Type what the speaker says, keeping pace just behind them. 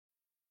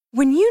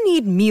When you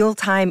need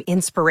mealtime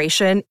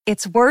inspiration,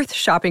 it's worth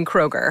shopping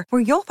Kroger,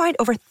 where you'll find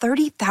over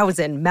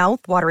 30,000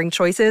 mouth-watering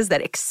choices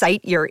that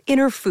excite your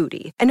inner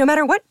foodie. And no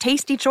matter what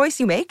tasty choice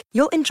you make,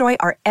 you'll enjoy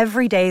our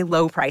everyday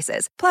low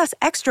prices, plus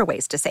extra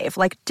ways to save,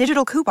 like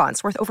digital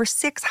coupons worth over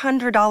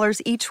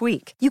 $600 each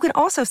week. You can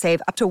also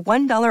save up to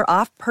 $1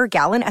 off per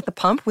gallon at the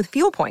pump with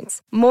fuel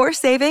points. More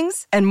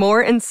savings and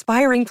more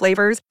inspiring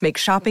flavors make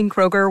shopping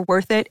Kroger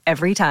worth it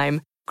every time.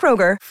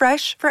 Kroger,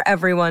 fresh for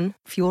everyone.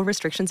 Fuel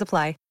restrictions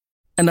apply.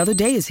 Another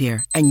day is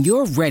here, and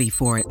you're ready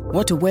for it.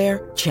 What to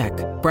wear? Check.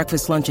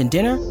 Breakfast, lunch, and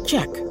dinner?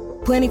 Check.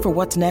 Planning for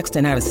what's next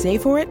and how to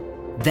save for it?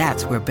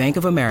 That's where Bank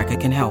of America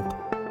can help.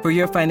 For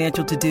your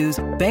financial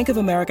to-dos, Bank of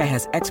America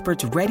has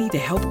experts ready to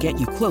help get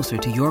you closer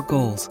to your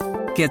goals.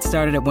 Get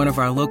started at one of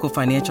our local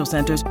financial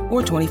centers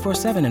or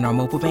 24/7 in our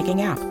mobile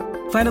banking app.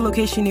 Find a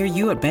location near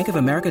you at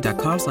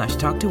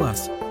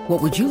bankofamerica.com/talktous.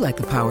 What would you like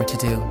the power to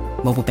do?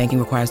 Mobile banking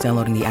requires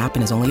downloading the app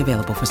and is only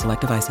available for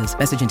select devices.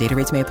 Message and data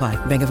rates may apply.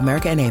 Bank of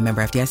America N.A.,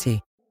 member FDIC.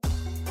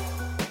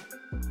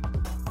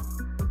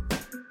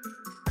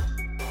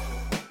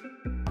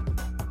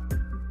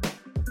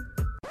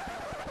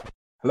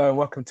 Hello and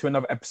welcome to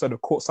another episode of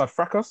Courtside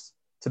Fracas.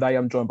 Today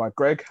I'm joined by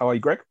Greg. How are you,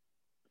 Greg?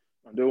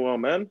 I'm doing well,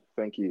 man.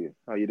 Thank you.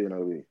 How you doing,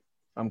 Obi?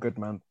 I'm good,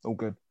 man. All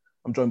good.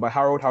 I'm joined by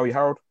Harold. How are you,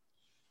 Harold?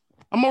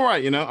 I'm all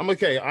right, I'm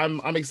okay.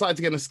 I'm excited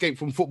to get an escape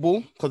from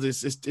football because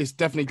it's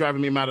definitely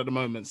driving me mad at the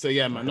moment. So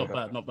yeah, man, not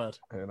bad.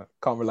 Okay, no,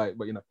 can't relate,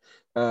 but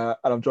and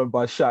I'm joined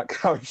by Shaq.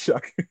 How are you,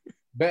 Shaq?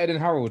 Better than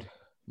Harold.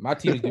 My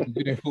team is doing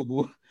good in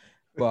football,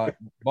 but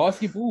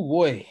basketball,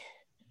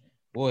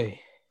 boy.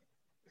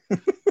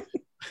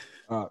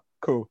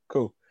 Cool.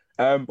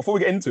 Before we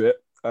get into it,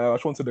 I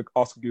just wanted to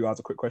ask you guys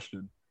a quick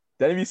question.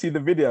 Did any of you see the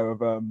video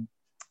of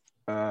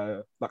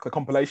like the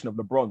compilation of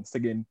LeBron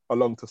singing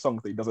along to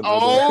songs that he doesn't know?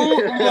 Oh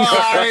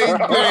my days!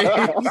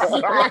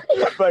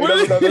 But he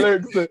doesn't know the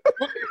lyrics.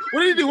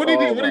 What did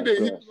he do?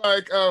 He's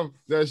like,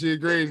 that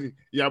shit crazy.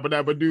 Yeah,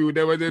 but do.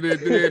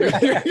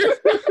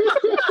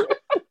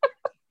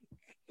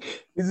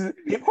 He's a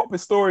hip-hop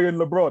historian,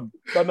 LeBron.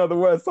 Don't know the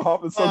words to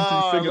half the songs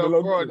he's singing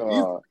along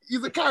to.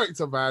 He's a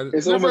character, man.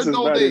 It's almost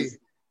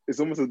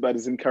as bad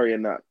as him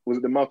carrying that. Was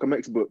it the Malcolm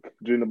X book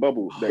during the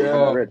bubble that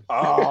I read?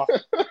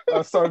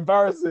 That's so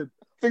embarrassing.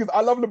 Thing is,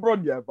 I love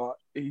LeBron, but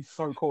he's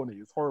so corny.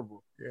 It's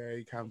horrible. Yeah,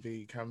 he can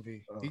be.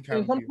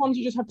 Sometimes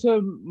you just have to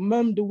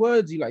mum the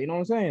words you like. You know what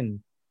I'm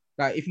saying?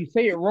 Like if you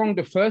say it wrong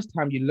the first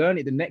time, you learn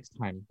it the next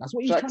time. That's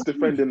what he's Shaq's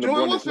defending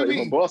LeBron. It's not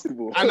even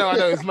basketball. I know.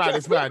 It's mad.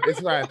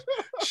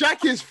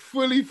 Shaq is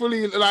fully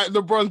like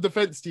LeBron's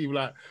defense team.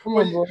 Like, come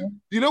on, bro.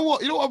 You know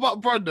what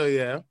about Bron though?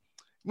 Yeah.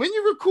 When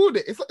you record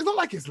it, it's not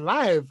like it's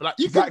live. Like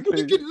you can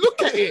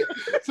look at it.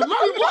 So man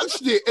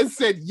watched it and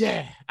said,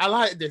 "Yeah, I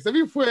like this. Let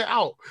me put it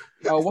out."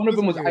 One of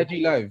them was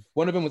IG Live.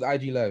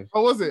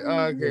 Oh, was it?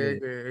 Okay.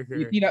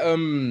 You see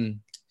that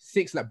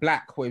Six like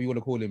Black, whatever you want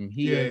to call him.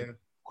 He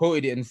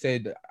quoted it and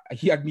said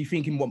he had me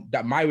thinking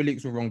that my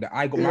lyrics were wrong. That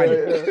I got my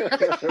lyrics.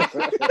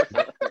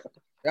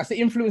 That's the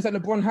influence that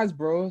LeBron has,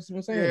 bro. That's what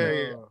I'm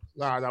saying.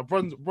 Yeah. Nah.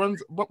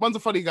 Bron's a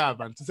funny guy,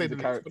 man. To say the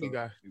least, funny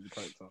guy. He's a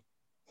character.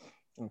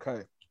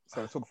 Okay.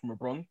 So talking from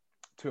LeBron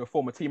to a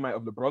former teammate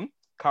of LeBron,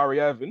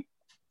 Kyrie Irving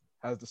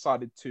has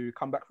decided to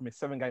come back from his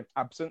 7-game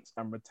absence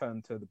and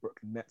return to the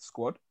Brooklyn Nets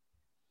squad.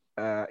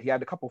 He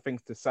had a couple of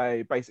things to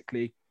say,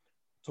 basically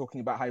talking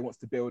about how he wants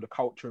to build a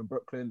culture in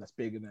Brooklyn that's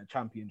bigger than a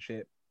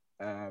championship,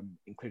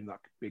 including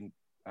like being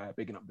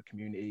bigging up the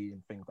community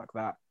and things like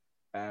that.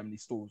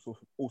 He's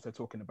also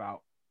talking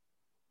about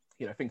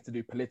things to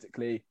do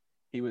politically.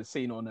 He was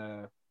seen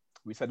on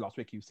we said last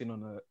week he was seen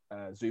on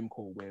a Zoom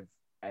call with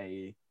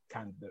a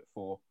candidate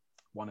for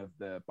one of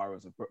the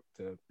boroughs of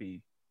to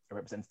be a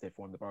representative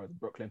for one of the boroughs of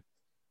Brooklyn.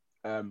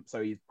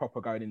 So he's proper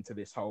going into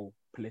this whole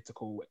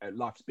political,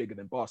 life's bigger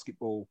than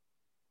basketball.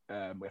 We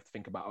have to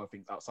think about other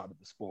things outside of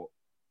the sport.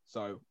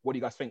 So what do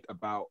you guys think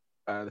about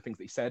the things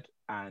that he said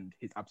and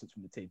his absence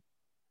from the team?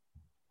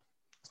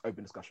 It's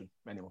open discussion.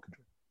 Anyone can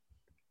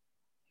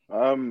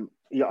join.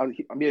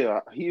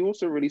 He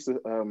also released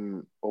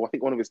I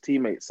think one of his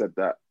teammates said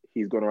that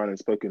he's gone around and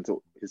spoken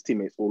to his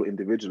teammates all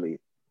individually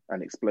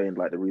and explained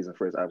like the reason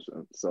for his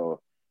absence. So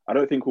I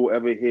don't think we'll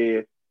ever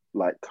hear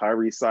like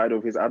Kyrie's side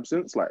of his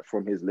absence, like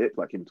from his lips,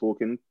 like him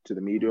talking to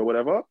the media or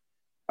whatever.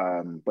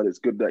 But it's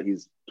good that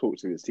he's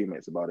talked to his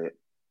teammates about it.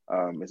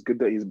 It's good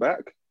that he's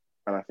back.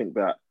 And I think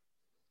that,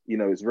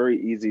 it's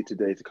very easy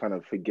today to kind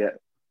of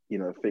forget,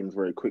 things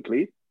very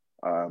quickly.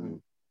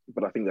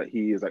 But I think that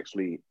he is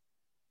actually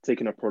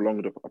taking a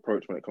prolonged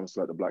approach when it comes to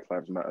like the Black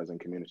Lives Matters and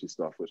community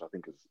stuff, which I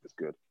think is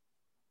good.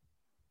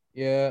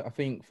 Yeah, I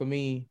think for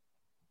me,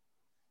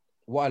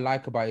 what I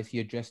like about it is he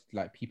addressed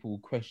like people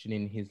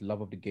questioning his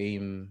love of the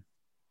game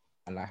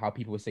and like how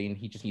people were saying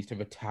he just needs to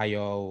retire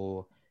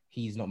or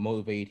he's not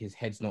motivated, his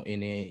head's not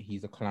in it,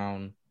 he's a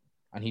clown.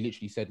 And he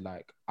literally said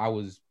like, I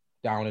was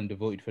down and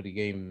devoted for the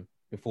game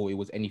before it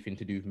was anything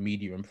to do with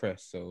media and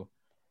press. So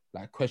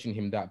like questioning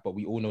him that, but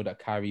we all know that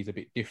Kyrie's a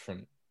bit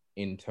different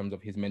in terms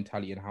of his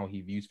mentality and how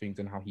he views things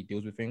and how he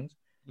deals with things.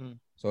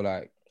 So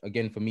like,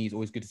 again, for me, it's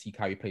always good to see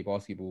Kyrie play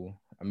basketball.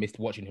 I missed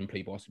watching him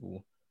play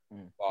basketball.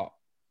 But,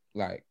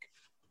 like,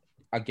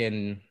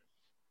 again,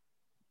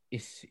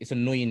 it's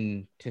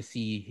annoying to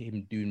see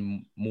him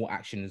doing more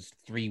actions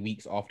 3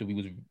 weeks after we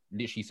was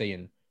literally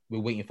saying we're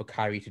waiting for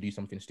Kyrie to do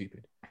something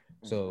stupid.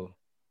 So,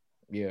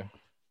 yeah.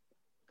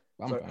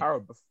 So,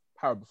 Harold,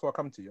 before I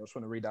come to you, I just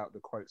want to read out the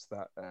quotes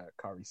that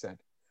Kyrie said.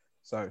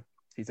 So,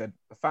 he said,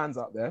 "The fans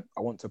out there,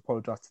 I want to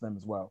apologize to them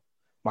as well.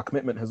 My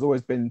commitment has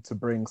always been to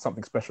bring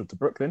something special to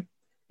Brooklyn.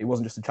 It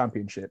wasn't just a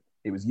championship.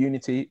 It was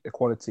unity,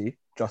 equality,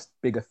 just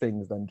bigger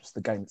things than just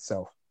the game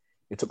itself.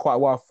 It took quite a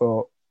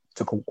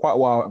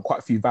while and quite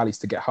a few valleys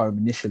to get home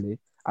initially,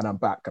 and I'm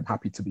back. I'm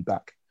happy to be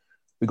back.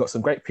 We got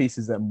some great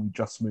pieces and we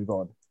just move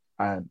on.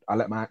 And I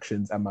let my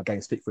actions and my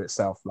game speak for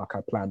itself like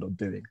I planned on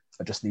doing.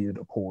 I just needed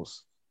a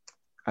pause."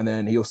 And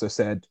then he also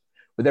said,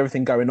 "With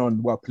everything going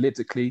on, well,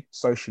 politically,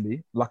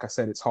 socially, like I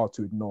said, it's hard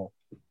to ignore."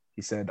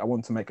 He said, "I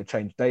want to make a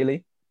change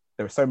daily.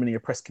 There are so many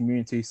oppressed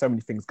communities, so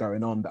many things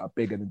going on that are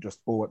bigger than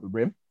just ball at the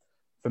rim.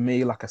 For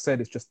me, like I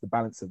said, it's just the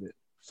balance of it.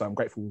 So I'm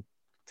grateful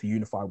to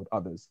unify with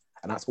others.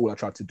 And that's all I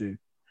tried to do.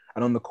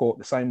 And on the court,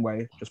 the same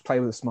way, just play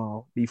with a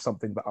smile, leave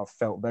something that I've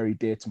felt very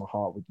dear to my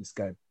heart with this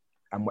game.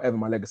 And whatever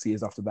my legacy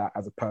is after that,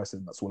 as a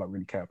person, that's all I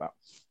really care about."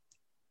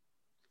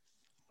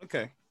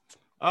 Okay.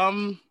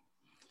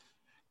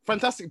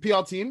 Fantastic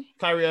PR team,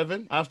 Kyrie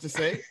Irving, I have to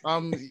say.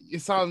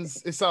 It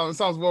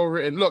sounds well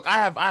written. Look,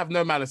 I have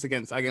no malice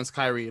against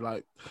Kyrie.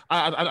 Like,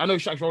 I know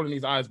Shaq's rolling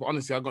his eyes, but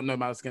honestly, I got no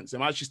malice against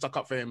him. I actually stuck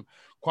up for him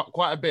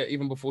quite a bit,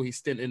 even before his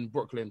stint in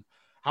Brooklyn.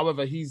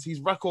 However,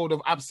 his record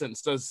of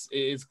absence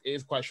is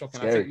quite shocking.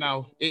 Scary. I think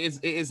now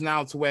it is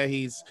now to where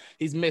he's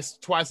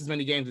missed twice as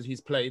many games as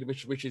he's played,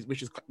 which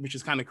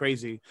is kind of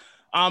crazy.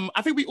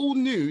 I think we all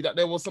knew that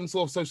there was some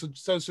sort of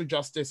social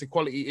justice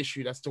equality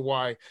issue as to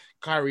why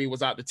Kyrie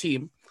was out the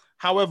team.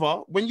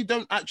 However, when you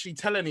don't actually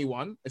tell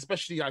anyone,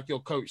 especially like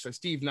your coach, so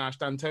Steve Nash,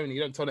 D'Antoni, you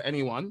don't tell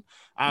anyone,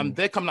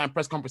 they're coming out in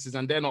press conferences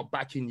and they're not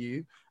backing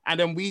you. And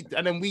then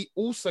we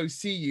also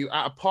see you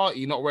at a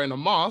party not wearing a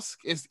mask.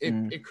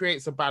 It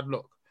creates a bad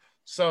look.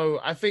 So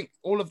I think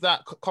all of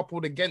that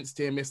coupled against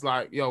him, it's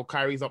like, yo,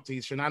 Kyrie's up to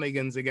his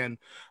shenanigans again.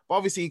 But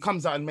obviously he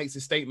comes out and makes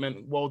a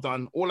statement. Well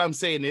done. All I'm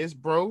saying is,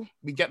 bro,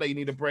 we get that you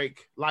need a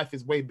break. Life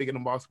is way bigger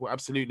than basketball.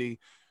 Absolutely.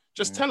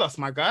 Just tell us,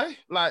 my guy.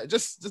 Like,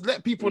 just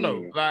let people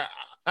know. Like,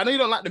 I know you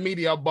don't like the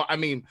media, but I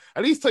mean,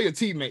 at least tell your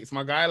teammates,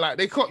 my guy. Like,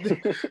 they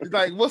can't.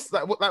 Like,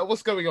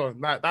 what's going on?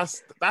 Like,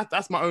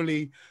 that's my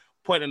only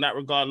point in that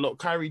regard. Look,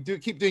 Kyrie,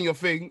 keep doing your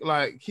thing.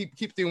 Like,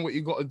 keep doing what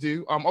you got to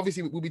do.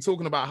 Obviously, we'll be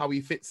talking about how he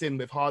fits in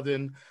with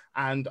Harden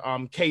and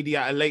KD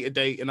at a later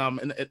date,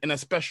 and in a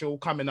special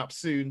coming up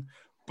soon.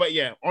 But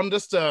yeah, on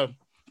just the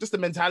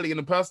mentality and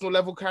the personal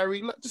level,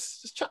 Kyrie, look,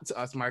 just chat to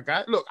us, my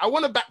guy. Look, I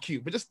want to back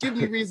you, but just give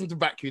me reason to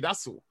back you.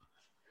 That's all.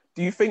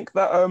 Do you think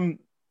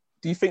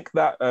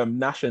that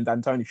Nash and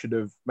D'Antoni should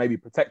have maybe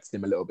protected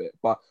him a little bit?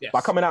 But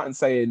by coming out and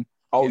saying,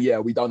 "Oh yeah,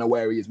 we don't know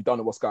where he is, we don't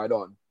know what's going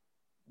on,"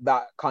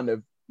 that kind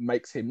of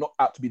makes him not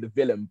out to be the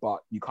villain, but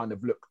you kind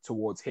of look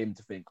towards him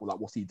to think, well, like,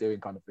 what's he doing,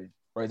 kind of thing.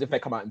 Whereas if they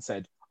come out and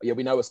said, "Oh, yeah,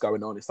 we know what's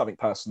going on, it's something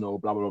personal,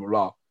 blah blah blah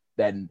blah,"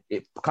 then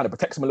it kind of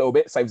protects him a little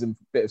bit, saves him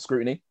a bit of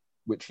scrutiny,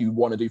 which you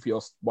want to do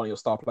for one of your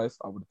star players.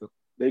 I would have.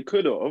 They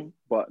could have,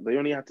 but they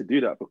only had to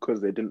do that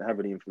because they didn't have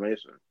any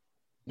information.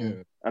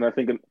 Yeah. And I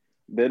think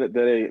they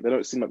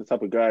don't seem like the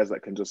type of guys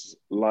that can just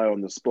lie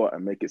on the spot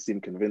and make it seem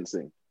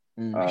convincing.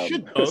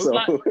 Should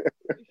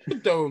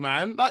though,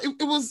 man. Like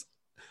it was.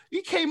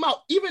 He came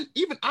out. Even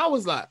I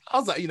was like,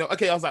 you know,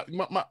 okay. I was like,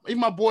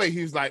 my boy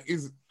who's like, he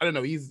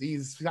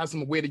has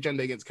some weird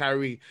agenda against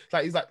Kyrie.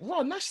 Like, he's like, "Wow,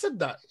 Nash said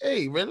that.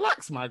 Hey,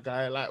 relax, my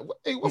guy. Like,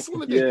 hey, what's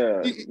all of this?"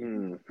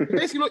 It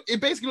basically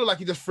looked like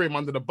he just threw him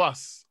under the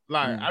bus.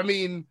 Like, I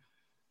mean,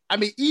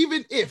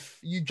 even if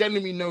you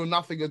genuinely know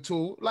nothing at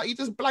all, like, you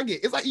just blag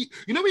it. It's like,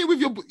 you know, when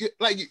you're with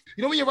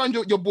when you're around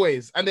your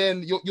boys, and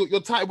then you're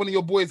tight with one of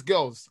your boys'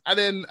 girls, and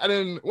then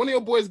one of your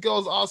boys'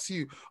 girls asks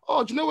you,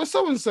 "Oh, do you know where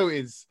so and so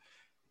is?"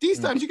 These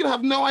times you can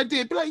have no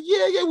idea. Be like,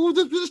 yeah, we're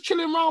just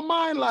chilling around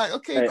mine. Like,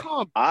 okay, hey,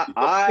 calm.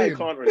 I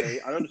can't relate.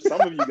 I know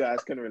some of you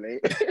guys can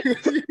relate,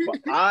 but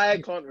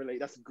I can't relate.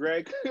 That's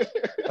Greg.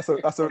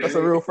 That's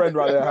a real friend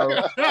right there,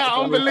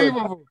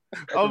 Harold.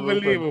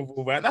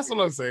 Unbelievable, man. That's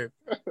all I'm saying.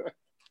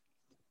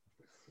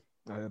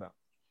 I hear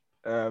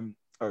that.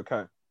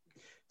 Okay.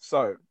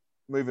 So,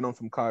 moving on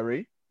from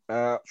Kyrie,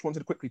 just wanted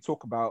to quickly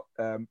talk about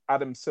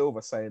Adam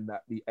Silver saying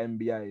that the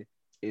NBA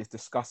is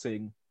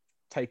discussing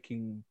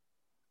taking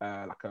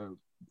like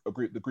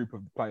the group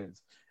of the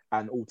players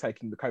and all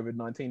taking the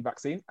COVID-19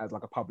 vaccine as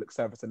like a public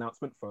service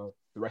announcement for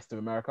the rest of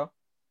America,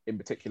 in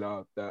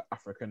particular the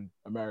African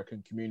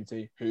American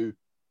community, who,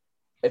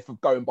 if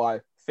going by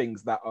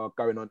things that are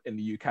going on in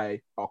the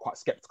UK, are quite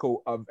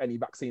skeptical of any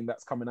vaccine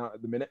that's coming out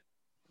at the minute.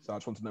 So I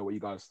just want to know what you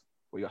guys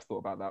thought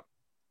about that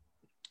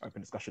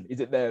open discussion. Is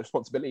it their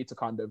responsibility to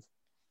kind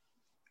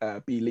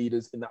of be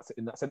leaders in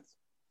that sense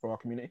for our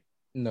community?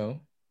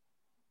 No.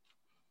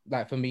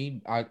 Like, for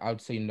me, I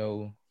would say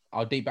no.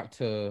 I'll date back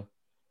to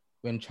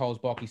when Charles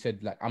Barkley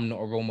said, like, "I'm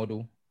not a role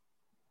model."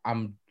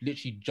 I'm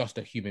literally just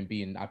a human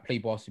being. I play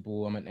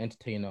basketball. I'm an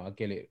entertainer. I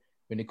get it.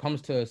 When it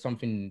comes to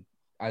something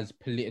as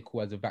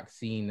political as a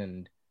vaccine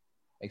and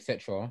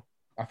etc.,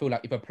 I feel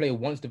like if a player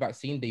wants the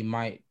vaccine, they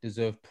might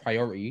deserve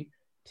priority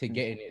to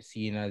getting it,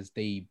 seeing as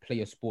they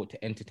play a sport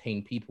to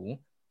entertain people.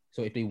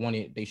 So if they want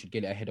it, they should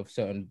get it ahead of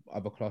certain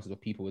other classes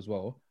of people as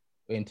well.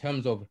 But in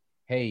terms of,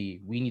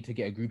 hey, we need to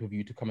get a group of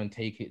you to come and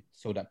take it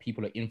so that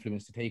people are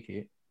influenced to take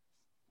it,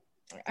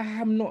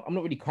 I'm not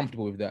really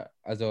comfortable with that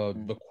as a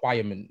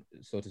requirement,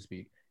 so to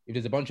speak. If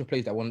there's a bunch of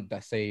players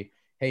that say,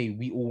 hey,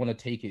 we all want to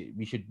take it,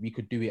 we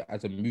could do it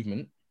as a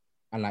movement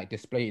and like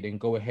display it, and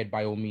go ahead,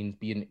 by all means,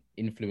 be an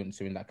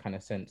influencer in that kind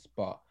of sense.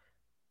 But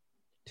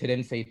to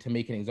then say, to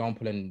make an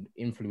example and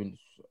influence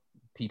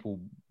people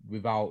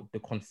without the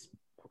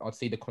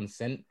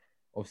consent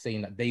of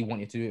saying that they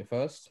wanted to do it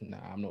first, nah,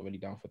 I'm not really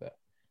down for that.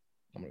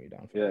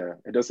 Yeah,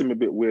 it does seem a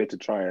bit weird to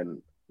try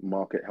and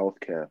market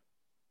healthcare,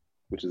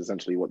 which is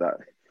essentially what that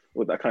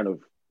kind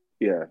of,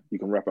 you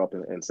can wrap up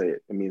and say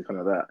it means kind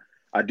of that.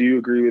 I do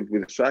agree with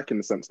Shaq in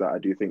the sense that I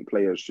do think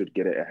players should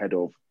get it ahead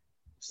of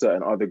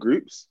certain other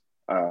groups,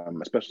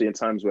 especially in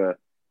times where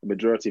the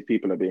majority of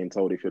people are being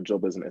told if your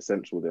job isn't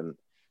essential, then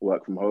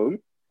work from home.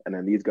 And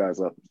then these guys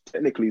are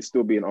technically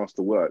still being asked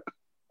to work,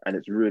 and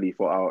it's really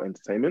for our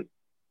entertainment.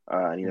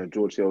 And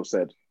George Hill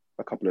said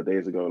a couple of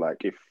days ago,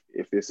 like,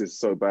 if this is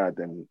so bad,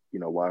 then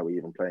why are we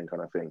even playing,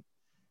 kind of thing.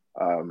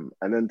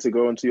 And then to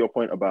go on to your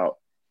point about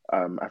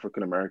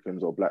African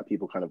Americans or Black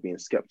people kind of being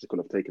skeptical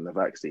of taking the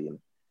vaccine,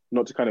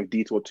 not to kind of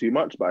detour too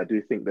much, but I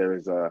do think there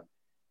is a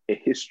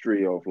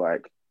history of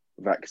like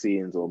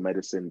vaccines or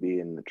medicine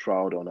being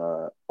trialed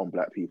on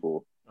Black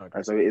people. Okay.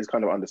 And so it is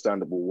kind of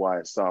understandable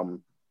why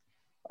some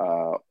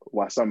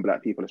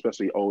Black people,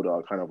 especially older,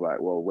 are kind of like,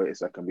 well, wait a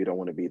second, we don't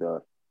want to be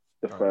the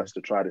first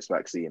to try this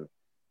vaccine.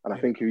 And I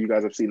think if you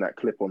guys have seen that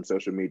clip on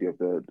social media of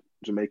the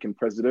Jamaican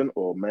president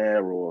or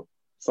mayor or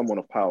someone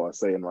of power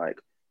saying like,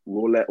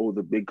 we'll let all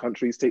the big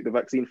countries take the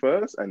vaccine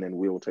first, and then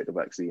we'll take the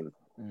vaccine,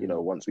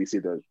 once we see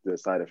the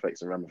side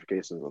effects and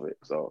ramifications of it.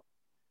 So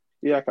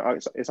yeah,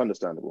 it's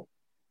understandable.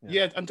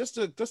 Yeah, and just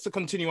to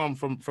continue on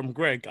from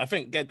Greg, I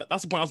think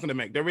that's the point I was going to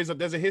make.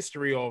 There's a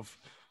history of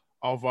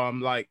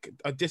like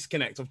a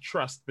disconnect of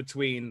trust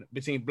between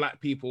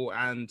Black people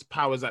and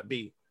powers that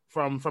be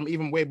from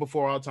even way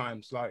before our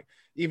times. Like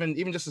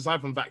even just aside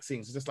from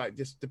vaccines, it's just like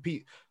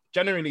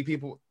generally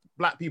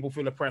Black people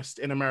feel oppressed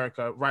in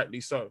America,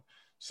 rightly so.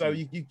 So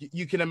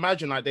you can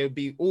imagine like there would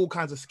be all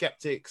kinds of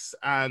skeptics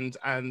and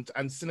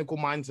cynical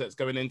mindsets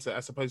going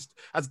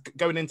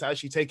into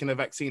actually taking a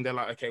vaccine. They're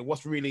like, okay,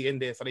 what's really in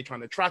this? Are they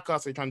trying to track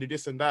us? Are they trying to do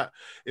this and that?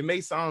 It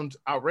may sound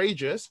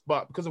outrageous,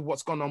 but because of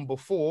what's gone on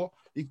before,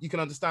 you can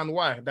understand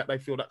why that they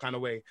feel that kind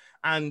of way.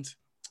 And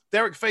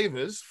Derek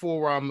Favors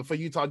for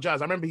Utah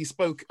Jazz, I remember he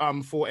spoke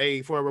for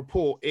a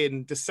report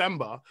in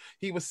December.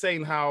 He was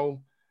saying how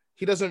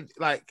he doesn't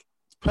like,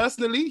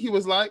 personally, he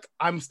was like,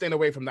 I'm staying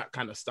away from that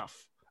kind of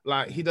stuff.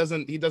 Like he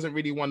doesn't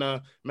really want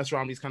to mess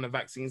around with these kind of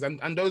vaccines,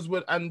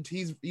 and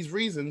his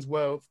reasons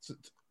were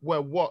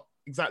what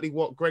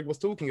Greg was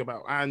talking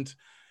about. And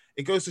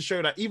it goes to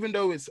show that even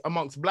though it's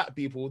amongst Black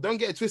people, don't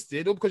get it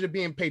twisted, or because you're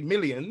being paid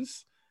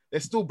millions,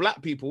 there's still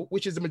Black people,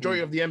 which is the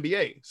majority of the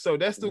NBA. So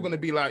they're still going to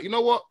be like, you know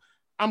what,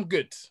 I'm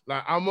good.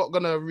 Like I'm not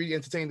gonna really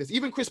entertain this.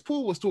 Even Chris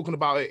Paul was talking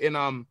about it in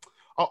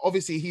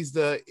obviously he's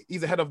the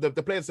head of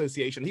the Players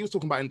Association. He was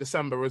talking about it in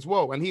December as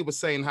well, and he was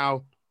saying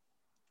how.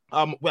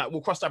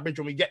 We'll cross that bridge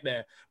when we get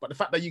there. But the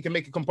fact that you can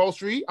make it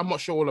compulsory, I'm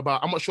not sure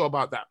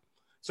about that.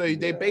 So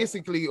they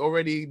basically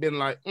already been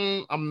like,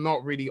 I'm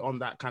not really on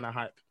that kind of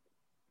hype.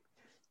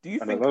 Do you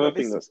think another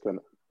thing that's gonna?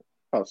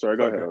 Oh, sorry,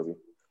 go ahead, Ozzy.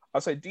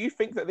 I'll say, do you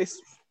think that this?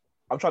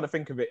 I'm trying to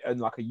think of it in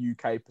like a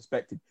UK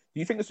perspective. Do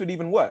you think this would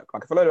even work?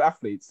 Like if a load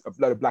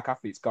of Black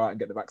athletes go out and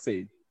get the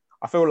vaccine,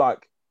 I feel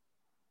like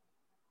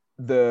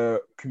the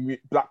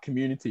Black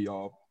community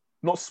are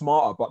not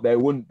smarter, but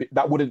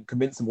that wouldn't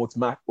convince them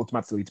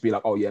automatically to be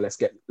like, oh yeah, let's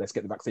get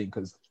the vaccine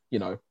because I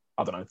don't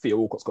know, Theo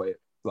Walcott's got it.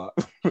 Like,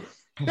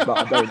 but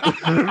I don't.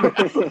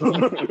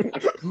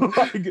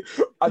 Like,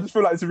 I just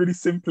feel like it's a really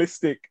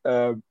simplistic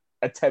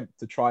attempt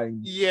to try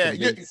and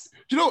convince.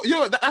 You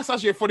know that's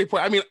actually a funny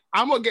point. I mean,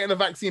 I'm not getting a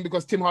vaccine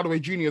because Tim Hardaway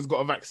Jr. has got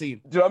a vaccine.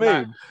 Do you know what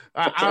I mean?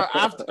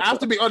 I have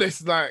to be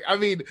honest. Like, I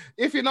mean,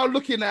 if you're now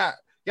looking at.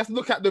 You have to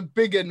look at the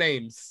bigger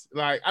names.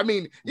 Like, I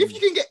mean, if you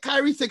can get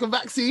Kyrie to take a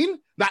vaccine,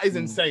 that is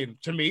insane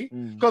to me.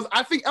 Because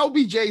I think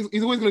LBJ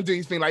is always going to do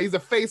his thing. Like, he's the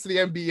face of the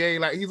NBA.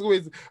 Like, he's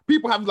always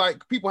people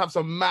have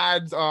some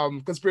mad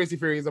conspiracy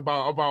theories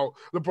about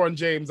LeBron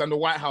James and the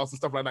White House and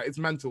stuff like that. It's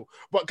mental.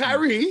 But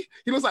Kyrie,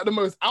 he looks like the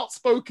most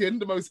outspoken,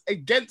 the most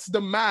against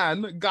the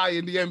man guy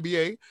in the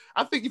NBA.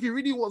 I think if you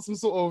really want some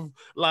sort of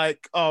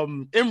like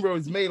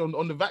inroads made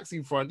on the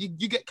vaccine front,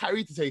 you get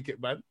Kyrie to take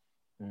it, man.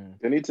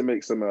 They need to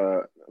make some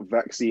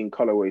vaccine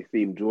colorway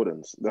themed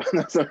Jordans.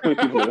 That's how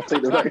people are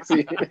take the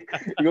vaccine.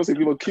 You can see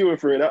people queuing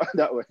for it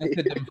that way.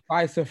 The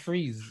Pfizer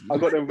freeze. I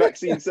got them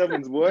vaccine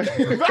 7s, boy.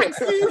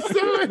 Vaccine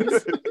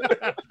 7s.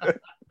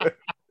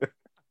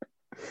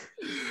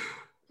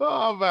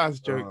 Oh man,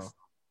 jokes.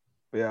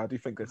 But yeah, I do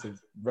think it's a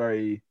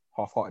very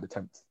half-hearted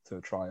attempt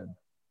to try and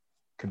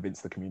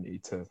convince the community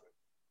to,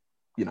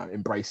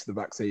 embrace the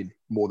vaccine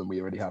more than we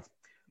already have.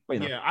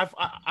 But, Yeah,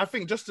 I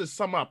think just to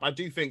sum up, I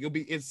do think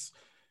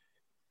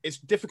it's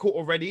difficult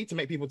already to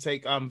make people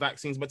take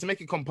vaccines, but to make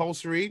it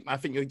compulsory, I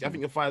think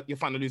you'll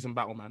find a losing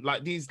battle, man.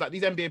 Like these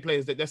NBA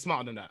players, they're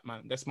smarter than that,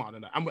 man. They're smarter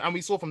than that, and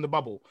we saw from the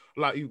bubble,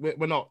 like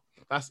we're not.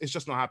 It's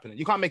just not happening.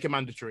 You can't make it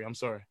mandatory. I'm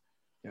sorry.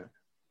 Yeah.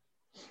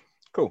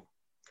 Cool.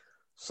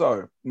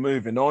 So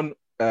moving on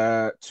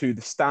to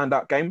the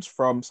standout games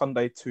from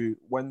Sunday to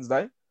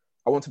Wednesday.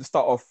 I wanted to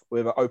start off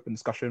with an open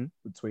discussion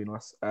between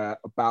us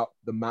about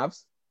the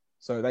Mavs.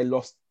 So they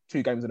lost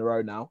 2 games in a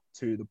row now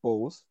to the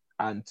Bulls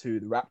and to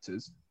the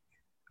Raptors.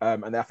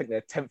 And I think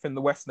they're 10th in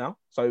the West now.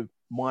 So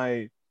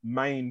my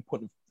main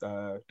point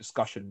of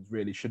discussion is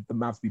really, should the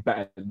Mavs be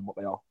better than what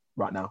they are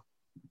right now?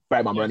 Bear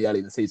in mind, we're only early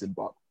in the season,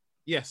 but...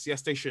 Yes,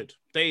 they should.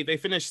 They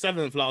finished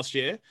 7th last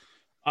year.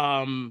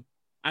 And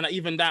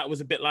even that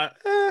was a bit like,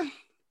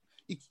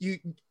 you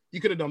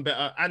could have done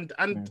better. And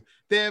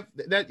they're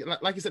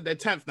like you said, they're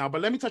 10th now.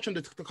 But let me touch on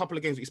the couple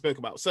of games we spoke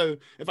about. So,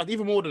 in fact,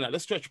 even more than that,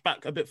 let's stretch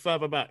back a bit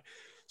further back.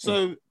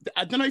 So,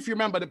 I don't know if you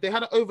remember that they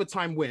had an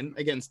overtime win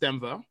against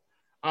Denver.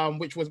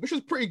 Which was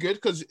pretty good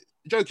because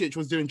Jokic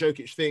was doing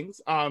Jokic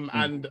things.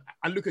 And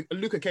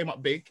Luka came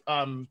up big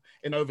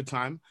in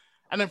overtime.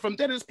 And then from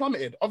there, they just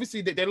plummeted.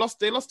 Obviously, they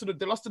lost to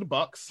the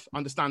Bucks,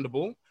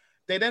 understandable.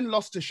 They then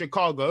lost to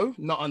Chicago,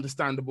 not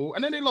understandable.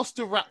 And then they lost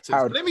to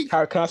Raptors.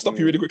 Harry, can I stop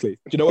you really quickly?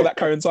 Do you know what that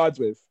coincides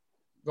with?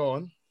 Go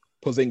on.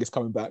 Porzingis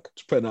coming back.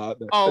 Just putting that out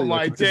there. Oh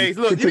my days!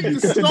 Look, you need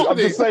to stop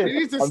this. You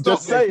need to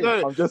stop this.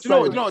 I'm just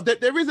saying. No,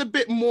 there is a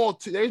bit more.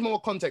 There is more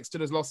context to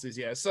those losses.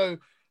 Yeah. So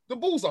the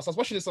Bulls lost. I was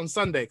watching this on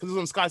Sunday because it was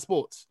on Sky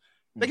Sports.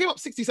 They gave up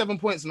 67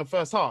 points in the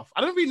first half.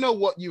 I don't really know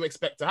what you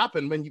expect to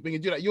happen when you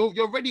do that. You're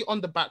already on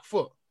the back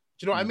foot.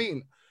 Do you know what I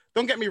mean?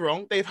 Don't get me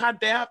wrong. They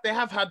have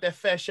had their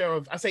fair share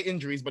of, I say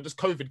injuries, but just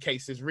COVID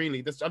cases.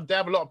 Really, they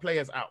have a lot of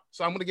players out.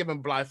 So I'm going to give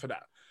them Blythe for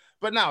that.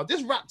 But now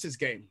this Raptors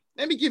game.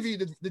 Let me give you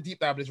the deep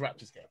dive of this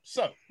Raptors game.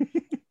 So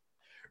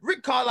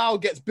Rick Carlisle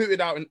gets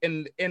booted out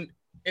in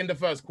the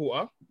first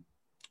quarter.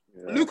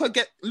 Yeah.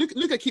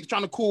 Luka keeps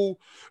trying to call.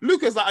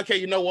 Luka's like, okay,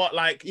 you know what?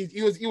 Like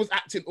he was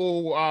acting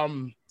all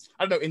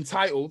I don't know,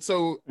 entitled.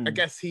 So I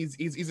guess he's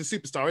a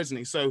superstar, isn't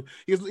he? So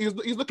he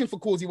was looking for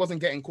calls. He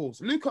wasn't getting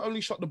calls. Luka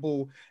only shot the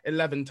ball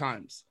 11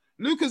 times.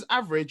 Luka's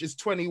average is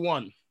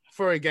 21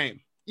 for a game.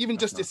 Even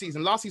just this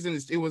season. Last season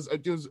it was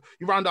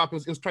you round up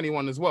it was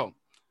 21 as well.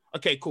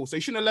 Okay, cool. So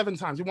he's shooting 11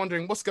 times. You're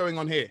wondering what's going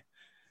on here.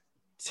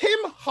 Tim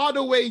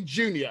Hardaway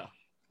Jr.,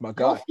 my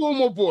guy, your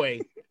former boy,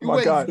 who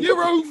went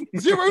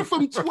 0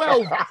 from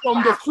 12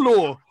 from the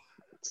floor.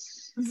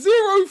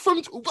 0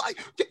 from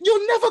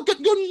you're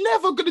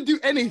never gonna do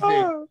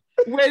anything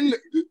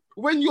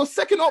when your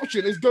second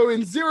option is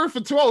going 0 for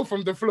 12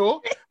 from the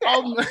floor.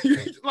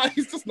 Like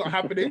it's just not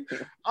happening.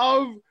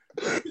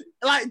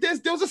 Like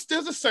there's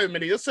so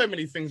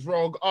many things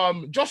wrong.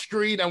 Josh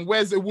Green and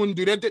Wes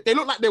Iwundu, they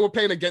look like they were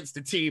playing against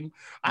the team.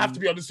 I have to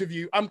be honest with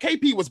you.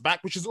 KP was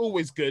back, which is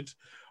always good.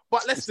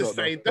 But let's just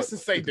say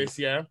this,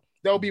 yeah.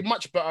 They'll be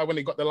much better when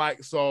they got the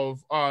likes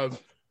of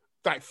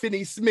like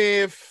Finney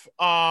Smith,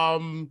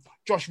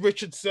 Josh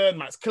Richardson,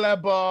 Max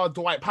Kleber,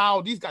 Dwight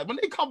Powell. These guys, when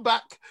they come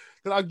back,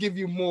 then I'll give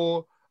them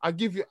more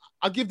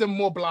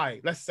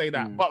Bly. Let's say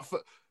that. But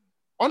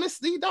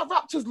honestly, that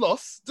Raptors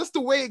loss, just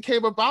the way it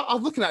came about, I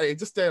was looking at it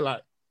just there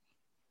like,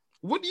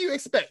 what do you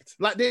expect?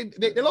 Like they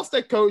lost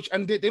their coach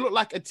and they look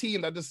like a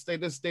team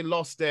that they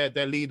lost their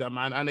leader,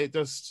 man. And it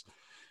was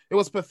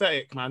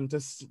pathetic, man.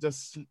 Just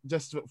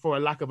for a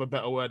lack of a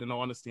better word, in all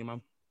honesty,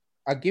 man.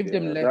 I give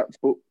them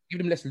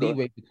less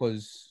leeway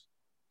because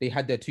they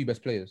had their 2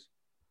 best players.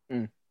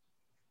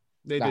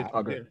 They did.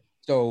 Okay.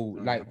 So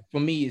like for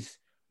me, it's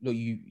look,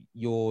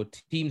 your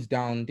team's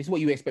down. This is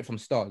what you expect from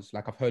stars.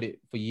 Like I've heard it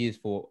for years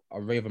for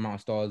a rave amount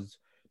of stars.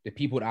 The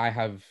people that I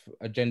have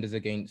agendas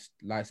against,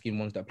 light-skinned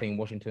ones that play in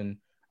Washington,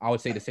 I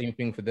would say the same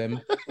thing for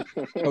them.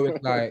 So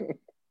it's like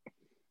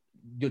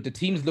the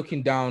team's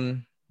looking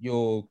down.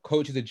 Your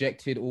coach is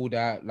ejected, all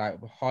that, like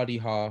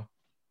hardy-ha.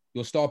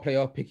 Your star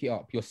player, pick it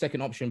up. Your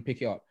second option,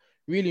 pick it up.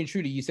 Really and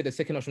truly, you said the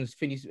second option is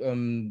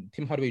Tim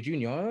Hardaway Jr.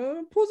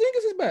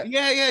 Porzingis is back.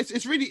 Yeah,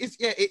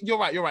 you're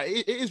right.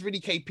 It is really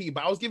KP,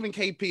 but I was giving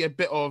KP a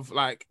bit of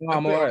like. No,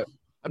 I'm all right.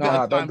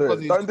 Don't do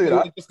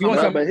that.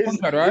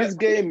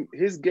 But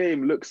his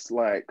game looks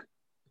like,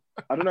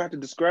 I don't know how to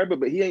describe it,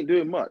 but he ain't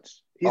doing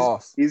much.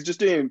 He's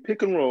just doing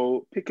pick and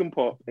roll, pick and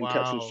pop, and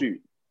catch and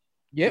shoot.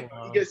 Yep.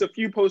 He gets a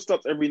few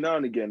post-ups every now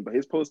and again, but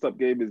his post-up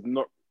game is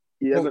not.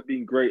 He hasn't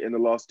been great in the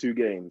last 2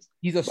 games.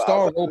 He's a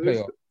star role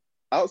player.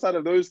 Outside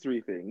of those 3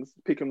 things,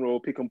 pick and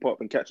roll, pick and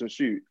pop, and catch and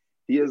shoot,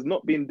 he has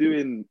not been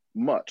doing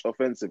much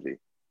offensively.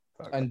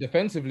 And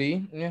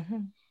defensively, yeah.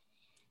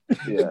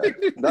 Yeah,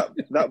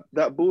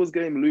 that Bulls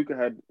game, Luka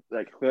had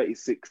like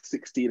 36,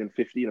 16, and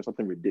 15 or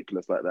something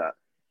ridiculous like that.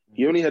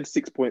 He only had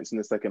 6 points in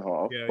the second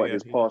half, but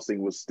his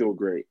passing was still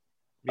great.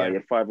 He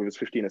had 5 of his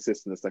 15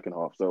 assists in the second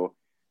half. So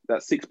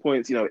that 6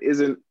 points,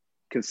 isn't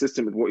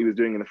consistent with what he was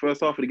doing in the first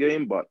half of the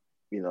game, but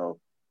you know,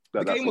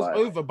 The that's game was life.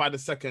 over by the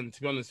second,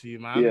 to be honest with you,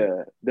 man.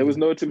 Yeah, there was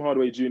no Tim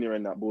Hardaway Jr.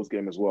 in that Bulls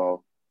game as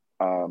well.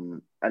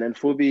 And then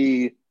for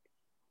the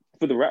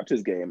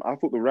Raptors game, I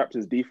thought the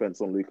Raptors defense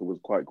on Luka was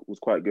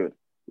quite good.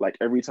 Like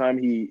every time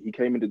he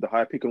came into the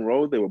high pick and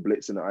roll, they were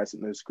blitzing and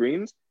icing those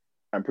screens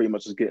and pretty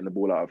much just getting the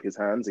ball out of his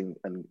hands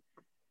and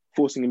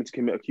forcing him to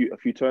commit a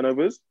few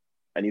turnovers.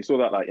 And you saw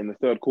that like in the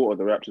third quarter,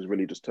 the Raptors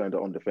really just turned it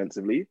on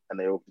defensively and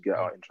they were able to get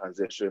out in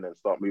transition and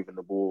start moving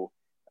the ball.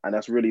 And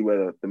that's really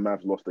where the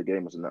Mavs lost the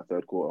game, was in that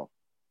third quarter.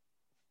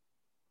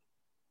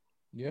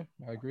 Yeah,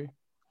 I agree.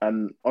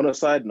 And on a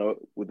side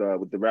note, with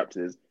the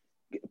Raptors,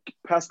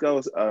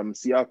 Pascal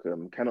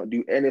Siakam cannot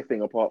do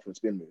anything apart from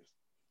spin moves.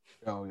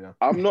 Oh yeah,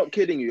 I'm not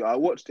kidding you. I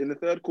watched in the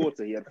third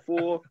quarter. He had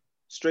 4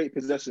 straight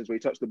possessions where he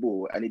touched the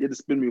ball, and he did a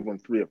spin move on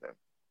 3 of them.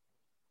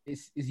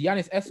 It's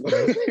Giannis-esque.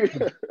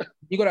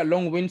 You got that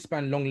long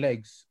wingspan, long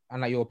legs,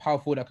 and like you're a power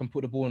forward that can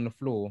put the ball on the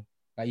floor.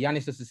 Like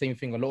Giannis does the same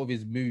thing. A lot of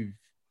his move,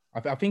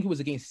 I think it was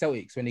against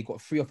Celtics when they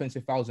got 3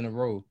 offensive fouls in a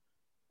row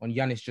on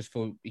Giannis, just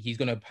for he's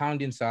gonna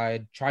pound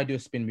inside, try to do a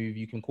spin move.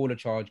 You can call a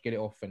charge, get it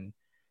off, and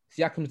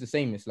Siakam's the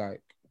same. It's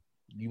like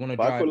you want to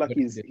drive. I feel like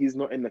he's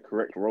not in the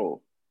correct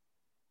role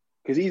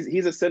because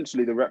he's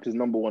essentially the Raptors'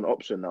 number 1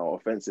 option now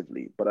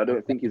offensively, but I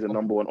don't think he's a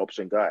number 1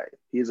 option guy.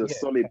 He's a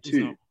solid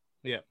 2.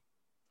 Yeah.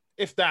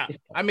 If that,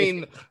 I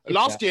mean,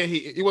 last year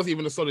he wasn't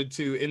even a solid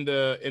 2 in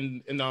the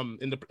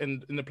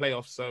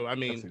playoffs. So I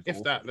mean,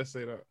 if that, let's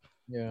say that.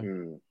 Yeah.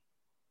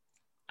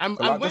 And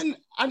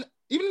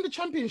even in the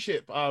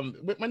championship,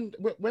 when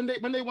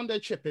they won their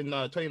chip in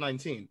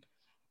 2019,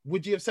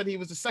 would you have said he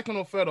was the second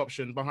or third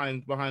option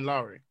behind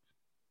Lowry,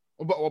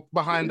 or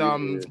behind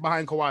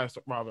Kawhi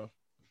rather?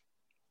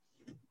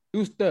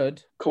 Who's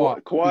third?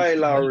 Kawhi,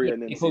 Lowry,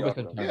 and then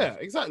Siakam. Yeah,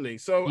 exactly.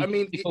 So I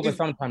mean,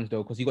 sometimes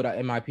though, because you got that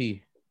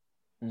MIP.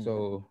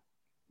 So,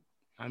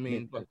 I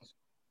mean,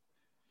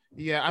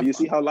 yeah. You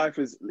see how life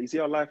is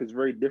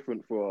very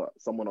different for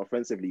someone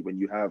offensively when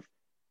you have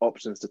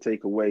options to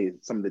take away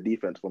some of the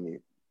defense from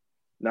you.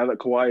 Now that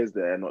Kawhi is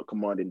there, not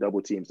commanding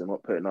double teams and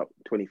not putting up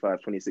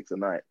 25, 26 a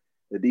night,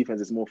 the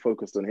defense is more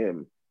focused on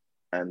him,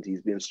 and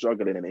he's been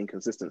struggling and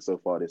inconsistent so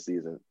far this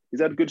season.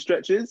 He's had good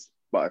stretches,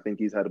 but I think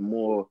he's had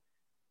more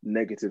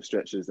negative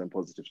stretches than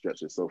positive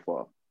stretches so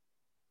far.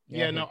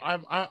 Yeah, no,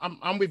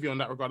 I'm with you on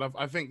that regard.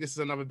 I think this is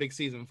another big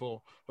season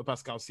for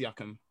Pascal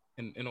Siakam.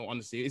 In all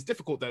honesty, it's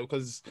difficult though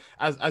because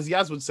as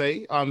Yaz would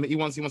say, he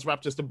wants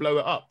Raptors to blow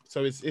it up.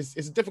 So it's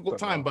a difficult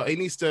time, but he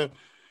needs to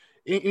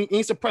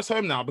press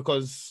home now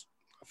because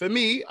for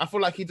me, I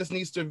feel like he just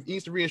needs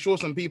to reassure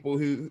some people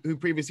who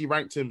previously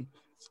ranked him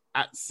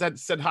at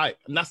said height,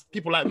 and that's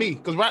people like me.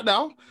 Because right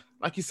now,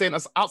 like you're saying,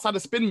 outside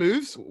of spin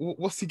moves,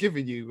 what's he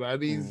giving you?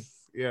 Man?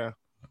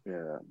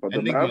 But the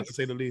Mavs, to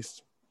say the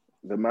least.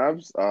 The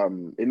Mavs,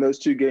 in those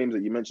 2 games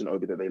that you mentioned,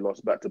 Obi, that they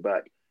lost back to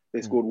back,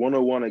 they scored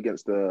 101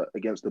 against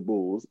the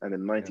Bulls and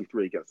then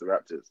 93 against the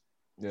Raptors.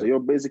 Yeah. So you're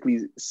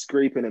basically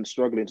scraping and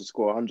struggling to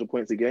score 100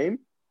 points a game.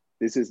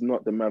 This is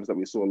not the Mavs that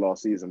we saw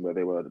last season where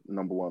they were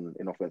number 1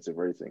 in offensive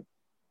rating.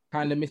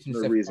 Kind of missing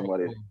Seth. Reason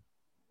why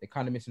they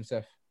kind of missing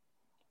Seth.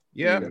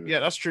 Yeah,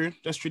 that's true.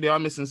 That's true. They are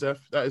missing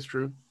Seth. That is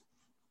true.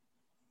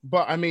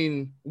 But I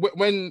mean,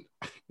 when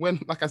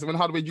like I said, when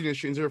Hardaway Jr. is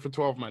shooting 0 for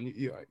 12, man,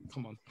 you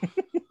come on.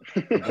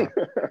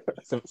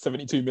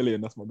 72 million,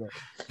 that's my guy.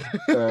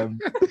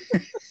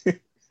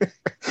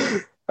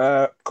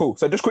 Cool.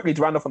 So just quickly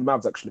to round off on the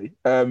Mavs, actually,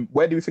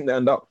 where do you think they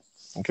end up?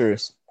 I'm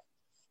curious.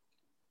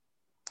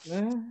 They've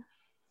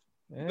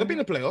been in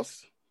the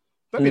playoffs.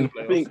 I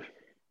think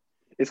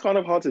it's kind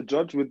of hard to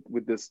judge with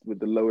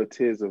the lower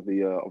tiers of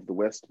the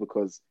West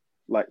because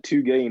like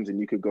 2 games and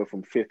you could go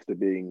from 5th to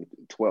being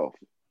 12th.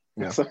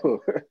 Yeah.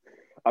 So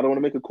I don't want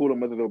to make a call on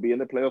whether they'll be in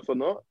the playoffs or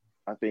not.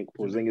 I think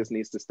Porzingis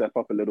needs to step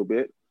up a little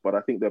bit, but I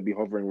think they'll be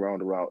hovering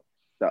around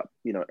that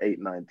 8,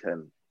 9,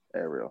 10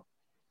 area.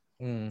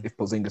 If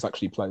Porzingis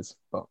actually plays,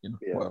 but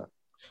whatever.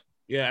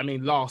 Yeah, I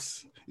mean,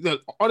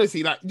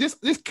 honestly, like this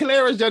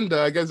clear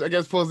agenda against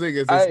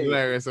Porzingis is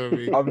hilarious over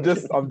me. I'm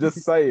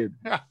just saying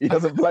he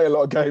doesn't play a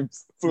lot of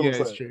games. Yeah,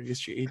 it's true. It's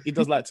true. He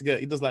does like to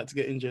get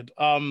injured.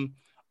 I'm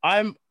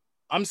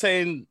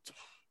saying,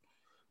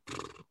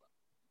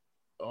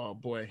 oh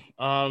boy,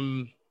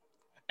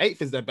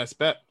 8th is their best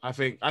bet. I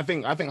think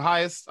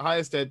highest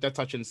they're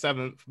touching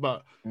 7th,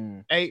 but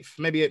 8th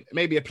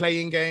maybe a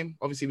playing game.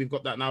 Obviously, we've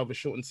got that now with a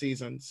shortened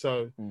season,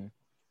 so.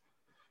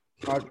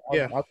 I'll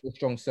go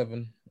strong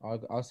 7.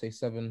 I'll say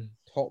 7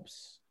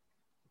 tops.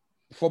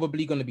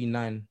 Probably going to be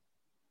 9.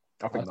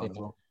 I think 9 as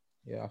well.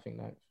 Yeah, I think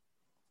 9.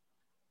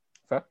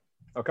 Fair.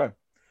 Okay.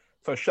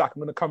 So Shaq,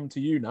 I'm going to come to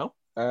you now.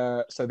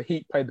 So the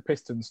Heat played the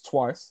Pistons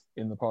twice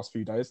in the past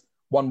few days.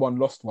 1-1,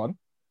 lost 1.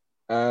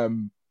 I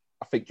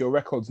think your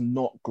record's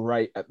not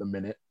great at the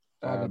minute.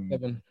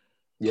 7.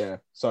 Yeah.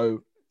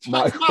 So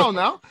smile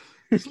now.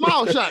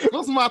 Smile, Shaq.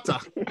 What's the matter?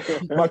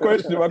 My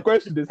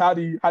question is, how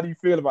do you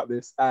feel about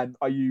this? And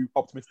are you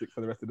optimistic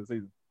for the rest of the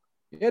season?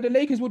 Yeah, the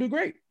Lakers will do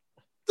great.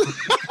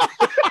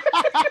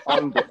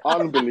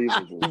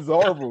 Unbelievable. This is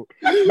horrible.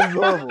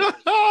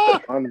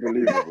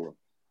 Unbelievable.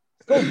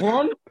 Go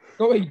Bron,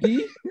 go AD.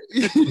 You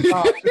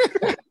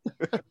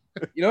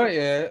know what?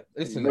 Yeah,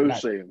 listen. No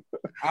like, shame.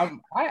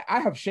 I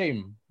have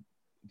shame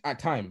at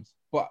times,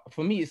 but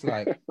for me, it's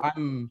like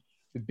I'm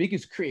the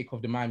biggest critic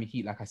of the Miami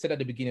Heat. Like I said at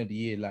the beginning of the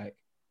year, like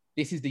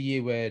this is the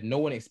year where no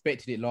one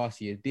expected it last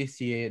year. This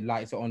year,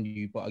 lights are on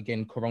you, but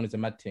again, Corona's a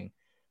mad thing.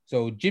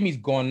 So Jimmy's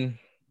gone,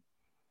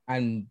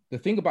 and the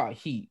thing about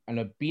Heat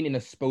and being in a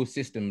Spo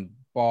system,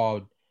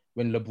 bar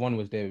when LeBron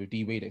was there with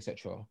D Wade,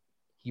 etc.,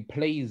 he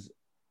plays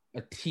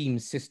a team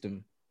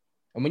system.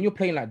 And when you're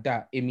playing like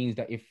that, it means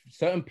that if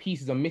certain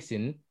pieces are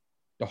missing,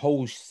 the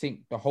whole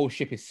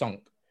ship is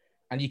sunk.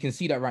 And you can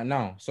see that right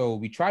now. So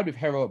we tried with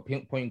Hero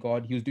at point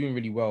guard. He was doing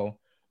really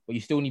well, but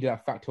you still needed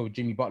that factor of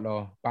Jimmy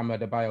Butler, Bam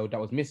Adebayo that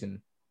was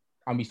missing.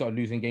 And we started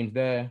losing games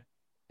there.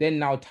 Then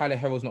now Tyler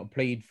Hero's not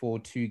played for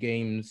 2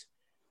 games.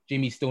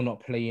 Jimmy's still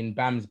not playing.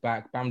 Bam's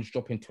back. Bam's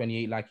dropping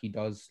 28 like he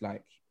does,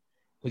 like,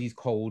 because he's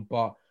cold.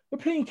 But we're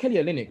playing Kelly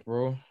Olynyk,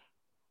 bro.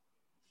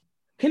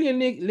 Kelly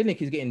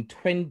Olynyk is getting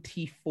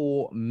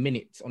 24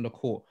 minutes on the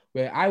court,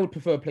 where I would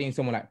prefer playing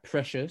someone like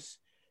Precious.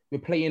 We're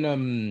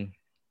playing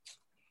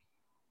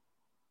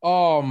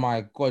oh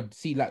my God.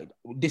 See, like,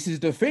 this is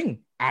the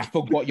thing. I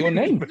forgot your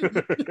name.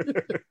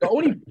 The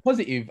only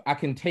positive I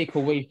can take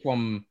away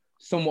from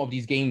somewhat of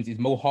these games is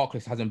Mo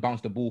Harkless hasn't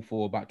bounced the ball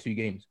for about 2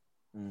 games.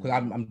 Because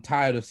I'm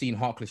tired of seeing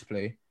Harkless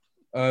play.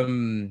 Let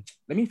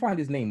me find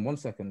his name. 1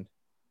 second.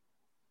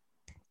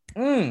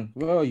 Where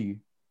are you?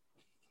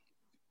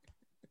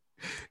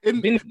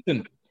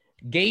 Vincent.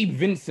 Gabe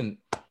Vincent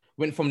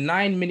went from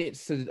 9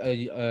 minutes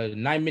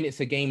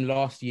a game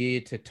last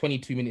year to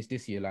 22 minutes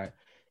this year. Like,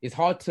 it's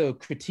hard to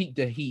critique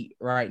the Heat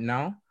right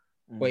now,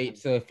 but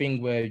it's a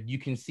thing where you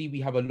can see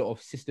we have a lot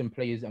of system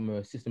players and we're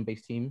a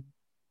system-based team,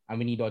 and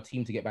we need our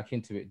team to get back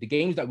into it. The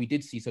games that we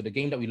did see, so the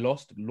game that we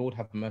lost, Lord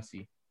have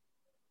mercy.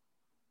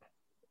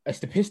 It's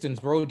the Pistons,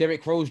 bro.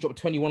 Derrick Rose dropped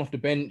 21 off the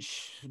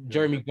bench.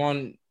 Jeremy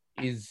Grant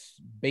is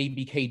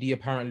baby KD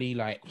apparently.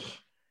 Like,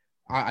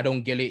 I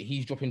don't get it.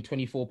 He's dropping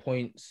 24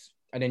 points.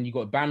 And then you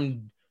got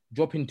Bam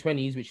dropping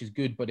 20s, which is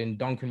good. But then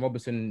Duncan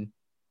Robinson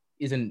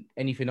isn't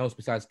anything else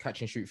besides catch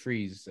and shoot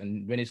threes.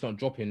 And when it's not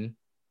dropping,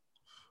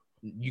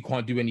 you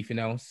can't do anything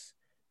else.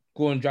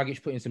 Goran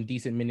Dragic put in some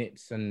decent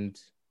minutes, and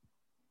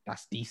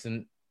that's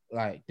decent.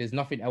 Like, there's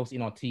nothing else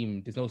in our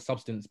team. There's no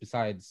substance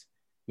besides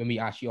when we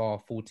actually are a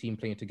full team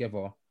playing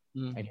together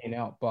and hitting it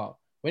out. But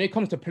when it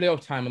comes to playoff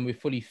time and we're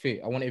fully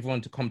fit, I want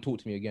everyone to come talk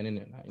to me again,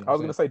 innit? Like, I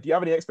was going to say, do you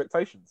have any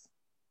expectations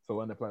for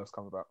when the playoffs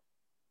come about?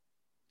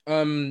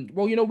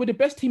 Well, you know, we're the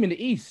best team in the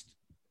East.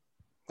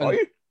 Are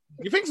you?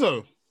 You think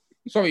so?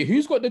 Sorry,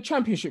 who's got the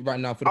championship right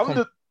now for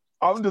the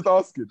I'm just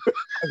asking.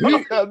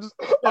 I'm just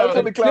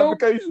trying to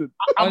clarification.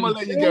 I'm going to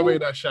let you get away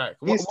with that, Shaq.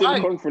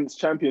 Eastern Conference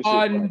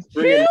Championship.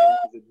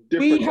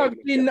 We have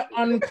been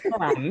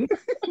uncrowned.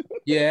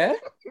 Yeah.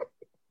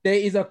 There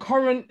is a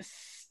current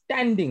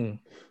standing,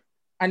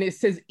 and it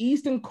says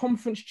Eastern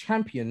Conference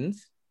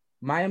champions,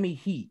 Miami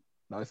Heat.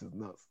 No, this is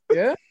nuts.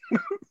 Yeah?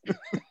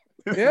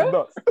 This is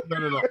nuts.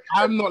 No.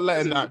 I'm not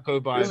letting that go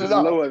by. This is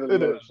lower than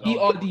those. We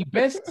are the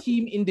best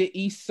team in the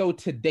East, so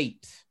to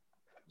date.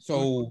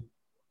 So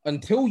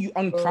until you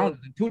uncrown,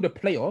 until the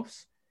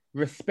playoffs,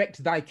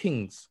 respect thy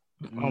kings.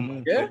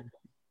 Yeah?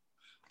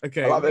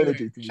 Okay. I like the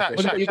energy. Shaq,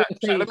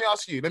 let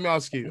me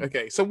ask you.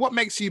 Okay, so what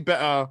makes you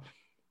better?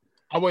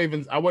 I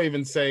won't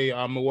even say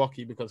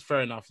Milwaukee, because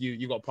fair enough,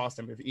 you got past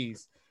them with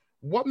ease.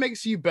 What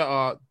makes you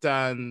better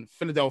than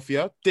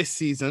Philadelphia this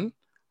season?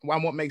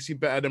 And what makes you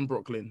better than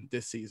Brooklyn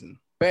this season?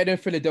 Better than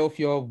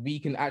Philadelphia, we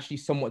can actually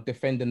somewhat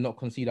defend and not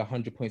concede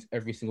 100 points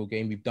every single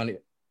game. We've done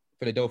it.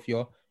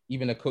 Philadelphia,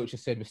 even the coach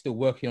has said we're still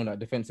working on that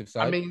defensive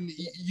side. I mean,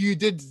 you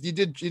did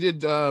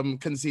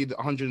concede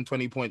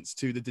 120 points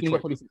to the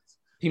Detroit Pistons.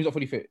 Team's not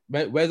fully fit.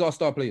 Where's our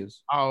star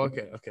players? Oh,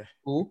 okay.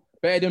 Cool.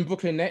 Better than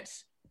Brooklyn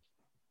Nets.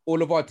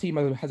 All of our team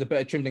has a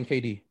better trim than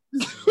KD.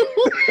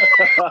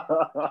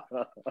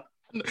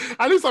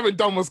 I knew something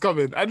dumb was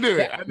coming. I knew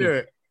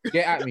it.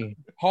 Get at me.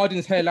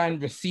 Harden's hairline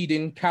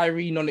receding,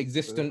 Kyrie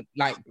non-existent.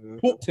 Like,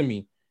 talk to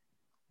me.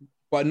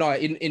 But no,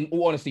 in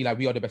all honesty, like,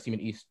 we are the best team in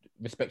the East,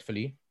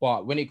 respectfully.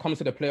 But when it comes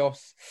to the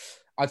playoffs,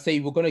 I'd say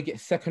we're gonna get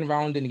second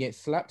round and get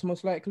slapped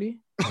most likely.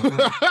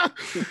 I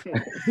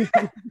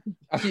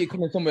see it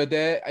coming somewhere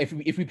there.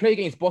 If we play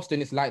against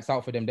Boston, it's lights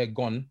out for them. They're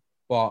gone.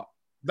 But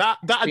that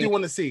I do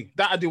want to see.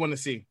 I think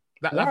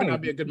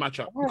that'd be a good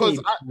matchup, because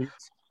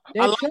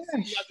I like to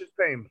see the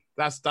same.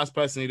 That's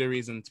personally the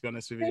reason, to be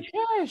honest with you. They're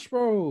trash,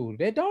 bro.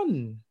 They're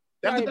done.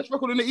 They have the best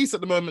record in the East at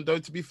the moment, though,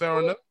 to be fair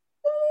on them.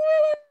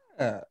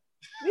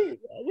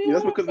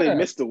 That's because they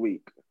missed a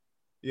week.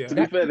 Yeah. To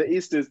be fair, the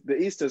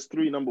East has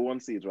 3 number 1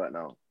 seeds right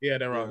now. Yeah,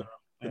 there are.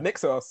 The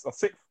Knicks are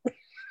 6th.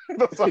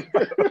 That's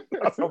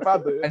not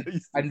bad.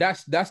 And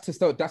that's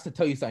to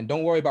tell you something.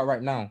 Don't worry about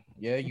right now.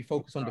 Yeah, you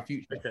focus on the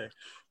future. Okay.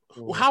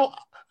 Well,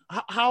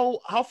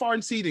 how far in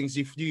seedings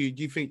do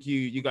you think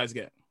you guys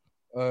get?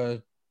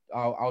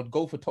 I'll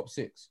go for top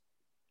 6.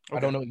 Okay. I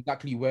don't know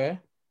exactly where.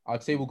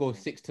 I'd say we'll go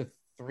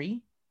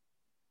 6-3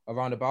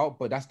 around about,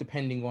 but that's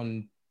depending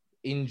on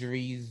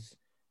injuries,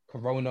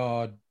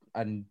 Corona,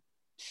 and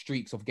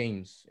streaks of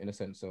games in a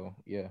sense. So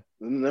yeah,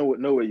 no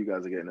way you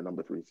guys are getting the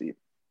number 3 seed.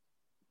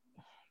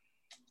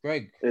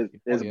 Greg,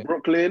 There's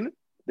Brooklyn,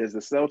 there's the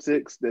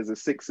Celtics, there's the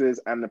Sixers,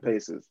 and the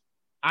Pacers,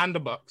 and the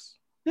Bucks.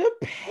 The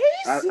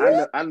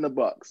Pacers and the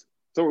Bucks.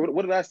 So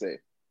what did I say?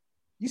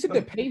 You said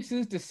the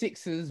Pacers, the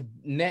Sixers,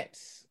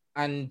 Nets,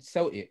 and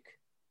Celtic.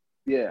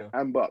 Yeah,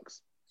 and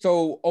Bucks.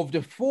 So of the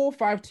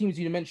 4-5 teams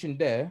you mentioned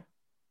there,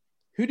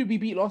 who did we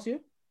beat last year?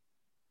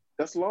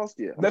 That's last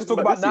year. Let's talk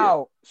about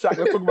now. Shaq,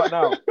 let's talk about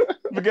now.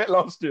 Forget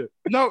last year.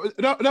 No,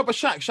 but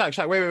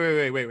Shaq.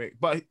 Wait.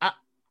 But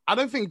I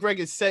don't think Greg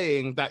is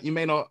saying that you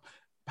may not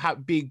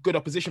be good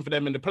opposition for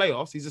them in the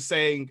playoffs. He's just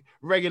saying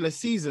regular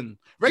season.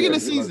 Regular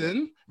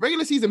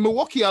season,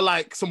 Milwaukee are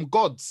like some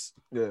gods.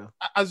 Yeah.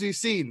 As we've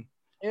seen.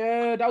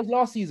 Yeah, that was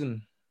last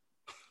season.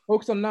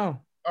 Focus on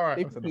now. All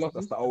right.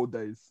 That's the old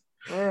days.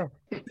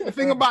 The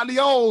thing about the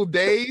old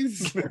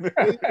days.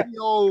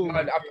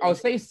 I'll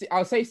say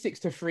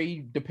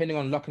 6-3, depending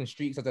on luck and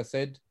streaks. As I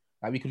said,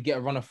 like we could get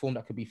a run of form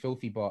that could be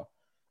filthy, but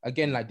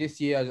again, like this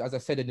year, as I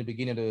said in the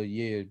beginning of the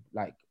year,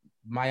 like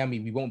Miami,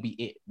 we won't be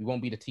it. We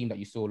won't be the team that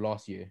you saw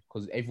last year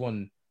because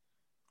everyone.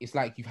 It's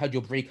like you've had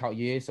your breakout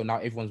year, so now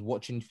everyone's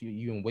watching for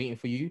you and waiting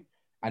for you.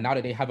 And now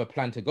that they have a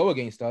plan to go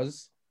against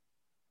us,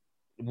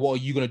 what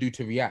are you gonna do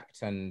to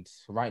react? And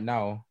right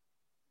now,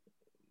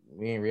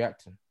 we ain't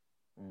reacting.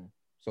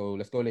 So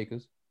let's go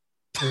Lakers.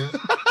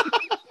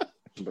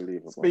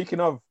 Unbelievable.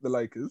 Speaking of the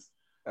Lakers,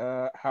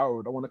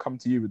 Harold, I want to come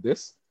to you with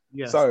this.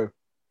 Yes. So,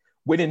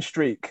 winning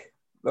streak.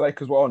 The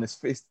Lakers were on.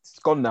 It's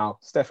gone now.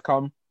 Steph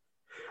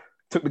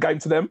took the game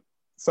to them.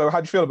 So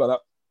how do you feel about that?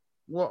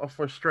 What a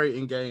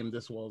frustrating game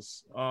this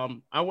was. I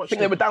think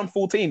they were down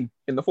 14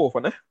 in the fourth,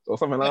 weren't they? Or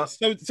something like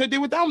that. So they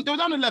were down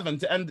 11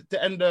 to end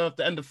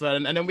the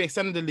third, and then we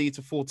extended the lead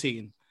to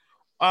 14.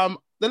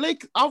 The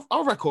Lake,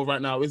 our record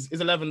right now is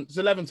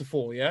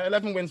 11-4, yeah?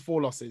 11 wins,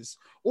 4 losses.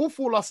 All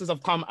 4 losses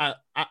have come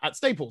at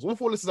Staples. All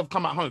 4 losses have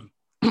come at home.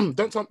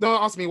 Don't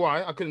ask me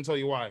why. I couldn't tell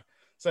you why.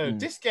 So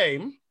this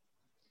game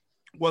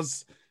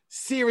was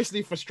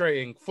seriously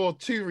frustrating for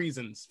 2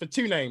 reasons, for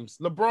 2 names,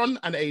 LeBron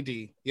and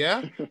AD,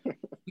 yeah?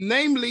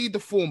 Namely the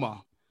former.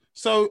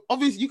 So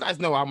obviously you guys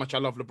know how much I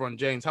love LeBron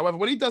James. However,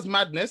 when he does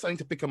madness, I need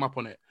to pick him up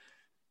on it.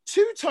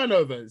 2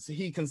 turnovers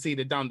he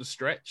conceded down the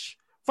stretch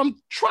from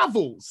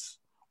travels.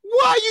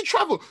 Why you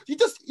travel? You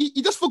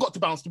just forgot to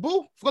bounce the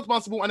ball.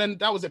 And then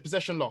that was it,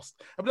 possession lost.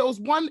 But there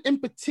was one in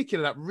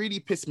particular that really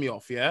pissed me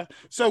off, yeah?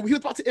 So he was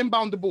about to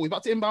inbound the ball. He was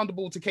about to inbound the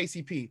ball to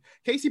KCP.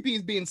 KCP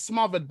is being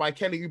smothered by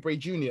Kelly Oubre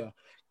Jr.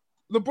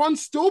 LeBron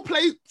still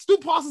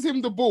passes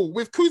him the ball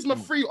with Kuzma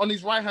free on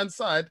his right-hand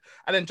side.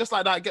 And then just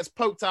like that, it gets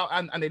poked out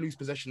and they lose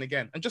possession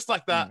again. And just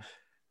like that,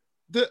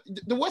 the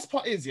worst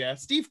part is, yeah,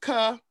 Steve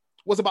Kerr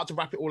was about to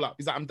wrap it all up.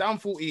 He's like, I'm down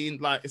 14.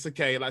 Like, it's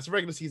okay. Like, it's a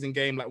regular season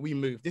game. Like, we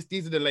move.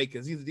 These are the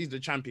Lakers. These are the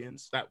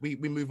champions. Like, we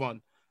move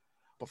on.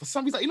 But for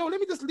some reason, like, let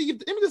me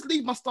just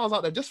leave my stars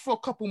out there just for a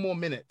couple more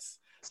minutes.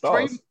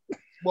 Stars?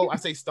 Well, I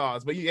say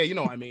stars, but yeah, you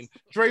know what I mean.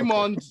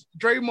 Draymond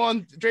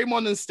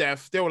and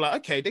Steph, they were like,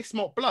 okay, they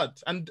smelt blood.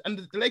 And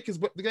the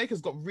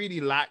Lakers got really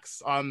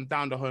lax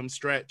down the home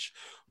stretch.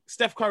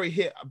 Steph Curry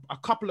hit a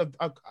couple of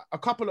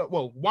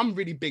one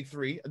really big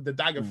 3, the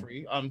dagger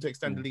 3, to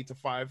extend the lead to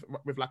 5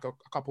 with like a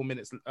couple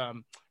minutes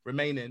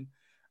remaining.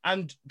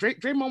 And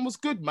Draymond was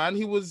good, man.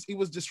 He was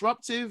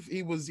disruptive.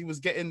 He was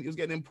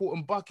getting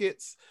important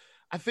buckets.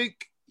 I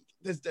think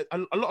there's a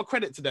lot of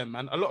credit to them,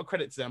 man. A lot of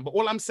credit to them. But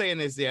all I'm saying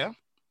is, yeah,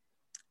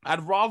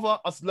 I'd rather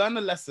us learn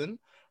a lesson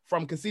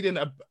from conceding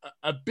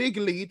a big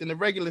lead in the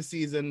regular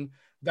season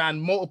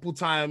than multiple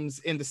times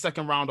in the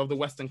second round of the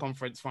Western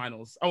Conference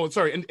Finals. Oh,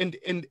 sorry, in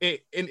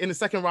the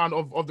second round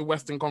of the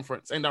Western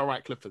Conference. Ain't that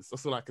right, Clippers?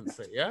 That's all I can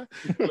say, yeah?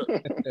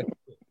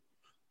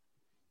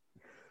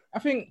 I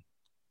think,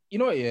 you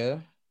know what, yeah?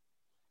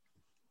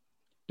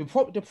 The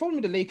problem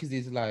with the Lakers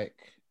is, like,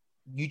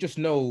 you just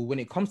know when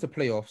it comes to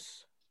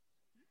playoffs,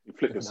 you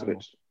flip the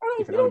switch.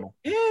 We don't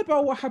care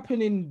about what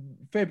happened in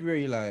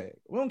February. Like,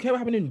 we don't care what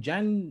happened in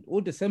Jan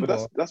or December.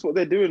 But that's what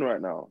they're doing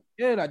right now.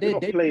 Yeah, like they're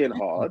not playing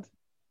hard.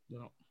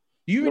 No.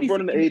 Do you really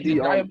LeBron think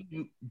and AD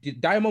in a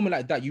dire moment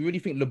like that, you really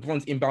think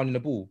LeBron's inbounding the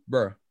ball,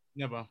 bro?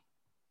 Never.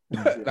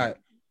 Like,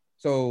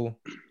 so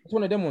it's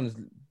one of them ones.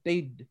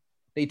 They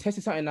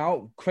tested something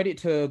out. Credit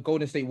to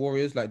Golden State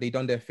Warriors, like they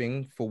done their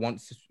thing for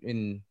once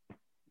in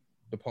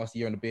the past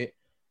year and a bit.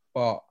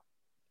 But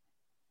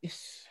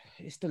it's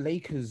the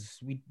Lakers.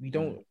 We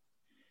don't.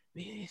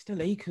 It's the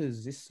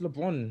Lakers. It's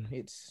LeBron.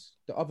 It's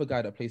the other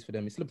guy that plays for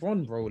them. It's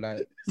LeBron, bro.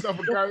 Like, it's the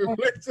other guy who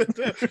plays for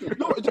them.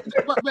 No,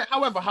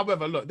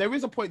 however, look, there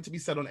is a point to be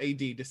said on AD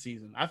this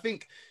season. I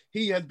think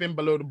he has been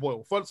below the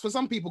boil. For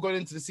some people going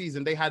into the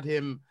season, they had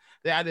him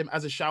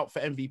as a shout for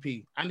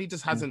MVP, and he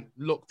just hasn't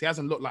looked. He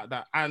hasn't looked like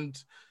that, and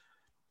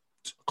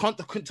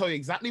couldn't tell you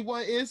exactly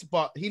what it is,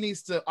 but he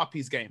needs to up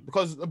his game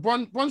because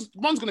Bron's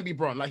going to be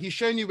Bron. Like, he's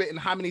shown you it in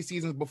how many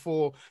seasons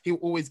before. He'll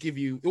always give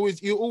you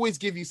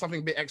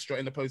something a bit extra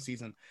in the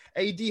postseason.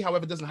 AD,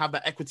 however, doesn't have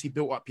that equity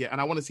built up yet, and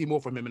I want to see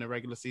more from him in the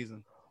regular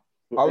season.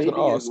 I was AD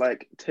going to is ask.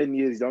 like 10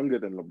 years younger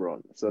than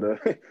LeBron. So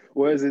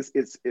whereas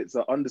it's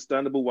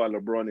understandable why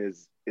LeBron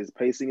is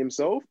pacing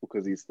himself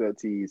because he's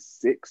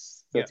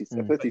 36, Yeah.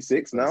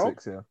 36 now,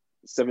 36, yeah.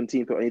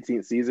 17th or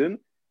 18th season.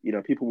 You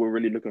know, people were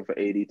really looking for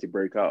AD to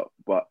break out.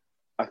 But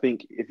I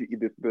think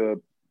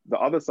the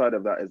other side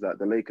of that is that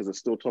the Lakers are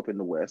still top in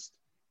the West.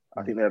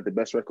 I think they have the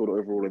best record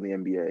overall in the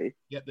NBA.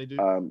 Yeah, they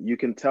do. You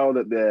can tell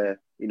that they're,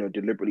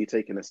 deliberately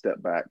taking a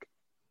step back.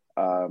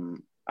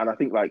 And I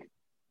think like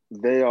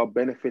they are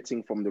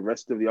benefiting from the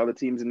rest of the other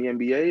teams in the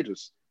NBA,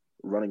 just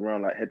running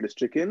around like headless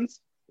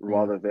chickens,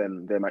 rather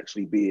than them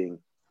actually being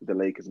the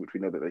Lakers, which we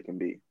know that they can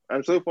be.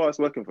 And so far, it's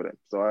working for them.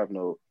 So I have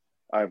no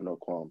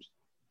qualms.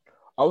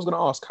 I was going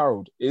to ask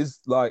Harold,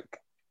 do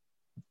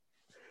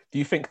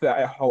you think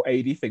that whole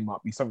AD thing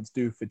might be something to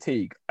do with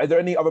fatigue? Are there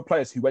any other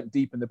players who went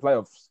deep in the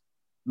playoffs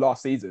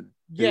last season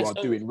who are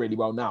doing really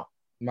well now?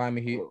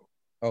 Miami Heat.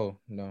 Oh,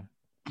 no.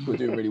 Who are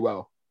doing really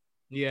well.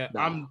 Yeah,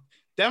 Nah.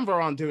 Denver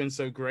aren't doing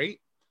so great.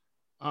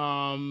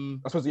 I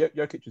suppose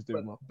Jokic is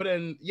doing well. But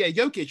then,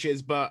 Jokic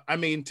is. But I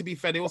mean, to be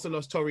fair, they also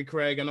lost Torrey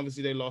Craig, and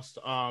obviously they lost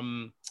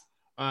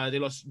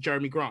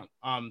Jeremy Grant.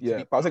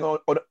 But I think on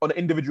an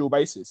individual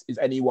basis, is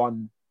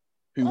anyone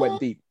who went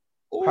deep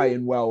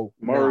playing well?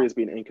 Murray has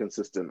been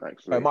inconsistent,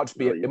 actually. It might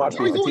be a Murray's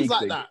always fatigue like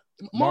thing. that.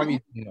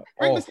 Murray,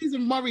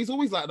 Season Murray's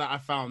always like that. I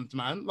found,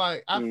 man.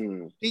 Like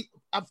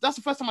that's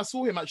the first time I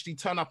saw him actually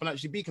turn up and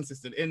actually be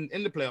consistent in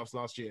the playoffs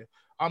last year.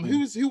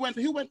 Who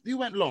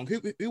went long?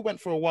 Who went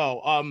for a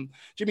while?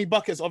 Jimmy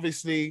Buckets,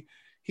 obviously,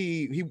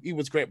 he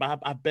was great, but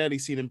I've barely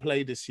seen him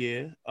play this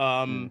year.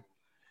 Honestly,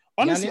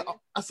 Giannis?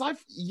 aside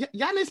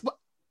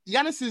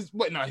Giannis is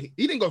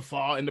he didn't go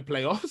far in the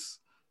playoffs.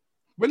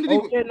 When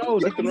did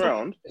Second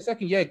round.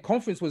 Second,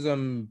 conference was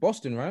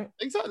Boston, right?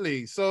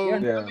 Exactly. So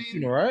Yeah. I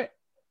mean, All right.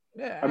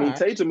 Yeah. I mean,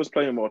 Tatum was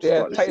playing well. To Yeah,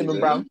 start this Tatum and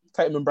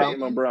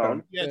season.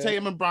 Brown. Yeah,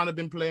 Tatum and Brown have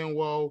been playing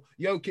well.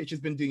 Jokic has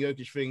been doing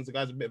Jokic things. The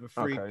guy's a bit of a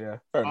freak. Okay, yeah,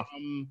 fair enough.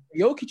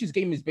 Jokic's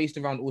game is based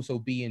around also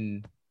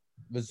being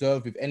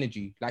reserved with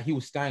energy. Like he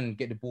will stand,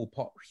 get the ball,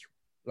 pop.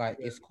 Like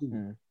it's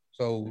cool.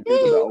 So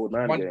It's the old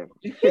man game.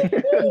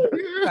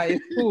 like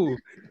it's cool.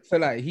 So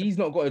like he's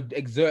not got to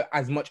exert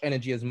as much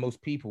energy as most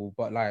people,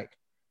 but like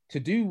to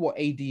do what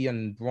AD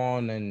and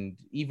Braun and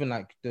even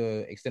like the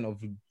extent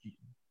of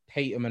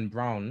Tatum and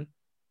Brown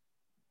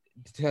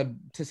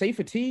to say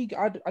fatigue,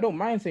 I don't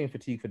mind saying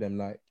fatigue for them.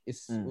 Like it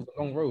was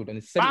a long road and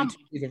it's 72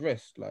 days of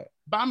rest. Like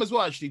Bam as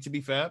well, actually, to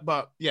be fair.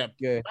 But yeah.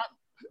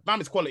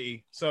 Bam is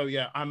quality, so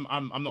yeah,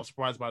 I'm not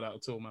surprised by that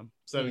at all, man.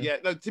 So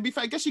no, to be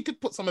fair, I guess you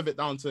could put some of it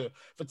down to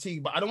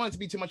fatigue, but I don't want it to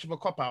be too much of a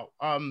cop out.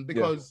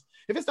 Because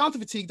if it's down to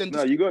fatigue, then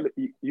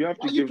you have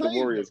to give the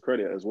Warriors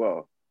credit as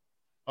well.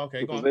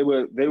 Okay, because they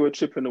were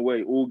chipping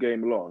away all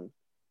game long,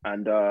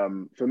 and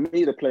for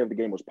me, the player of the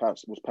game was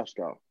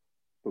Pascal,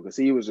 because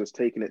he was just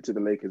taking it to the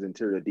Lakers'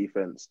 interior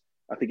defense.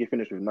 I think he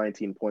finished with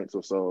 19 points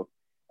or so,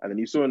 and then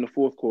you saw in the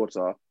fourth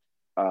quarter,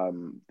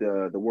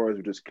 the Warriors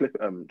were just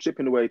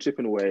chipping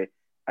away.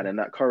 And then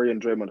that Curry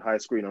and Draymond high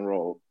screen and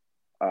roll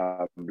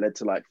led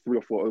to like 3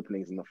 or 4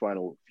 openings in the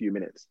final few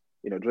minutes.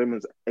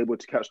 Draymond's able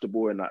to catch the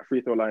ball in that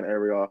free throw line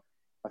area.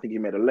 I think he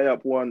made a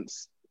layup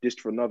once,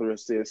 dished for another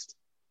assist.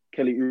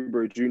 Kelly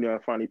Oubre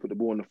Jr. finally put the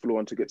ball on the floor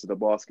and took it to the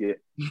basket.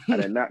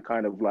 And then that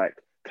kind of like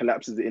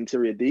collapses the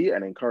interior D.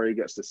 And then Curry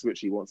gets the switch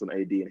he wants on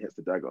AD and hits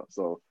the dagger.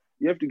 So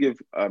you have to give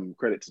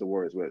credit to the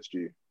Warriors where it's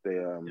due. They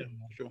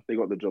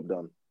got the job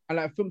done. And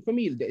like for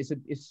me,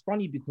 it's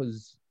funny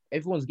because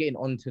everyone's getting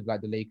onto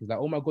like the Lakers, like,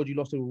 oh my god, you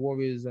lost to the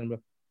Warriors, and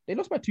they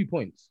lost by 2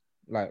 points,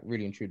 like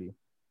really and truly.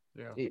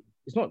 Yeah,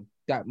 it's not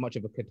that much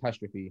of a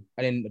catastrophe.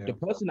 And then the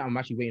person that I'm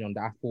actually waiting on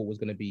that I thought was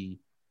going to be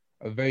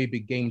a very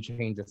big game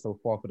changer so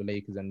far for the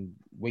Lakers and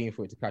waiting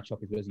for it to catch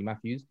up is Wesley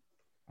Matthews.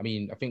 I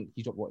mean, I think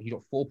he got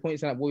 4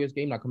 points in that Warriors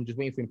game. Like I'm just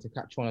waiting for him to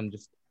catch on and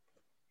just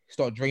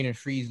start draining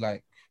threes,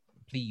 like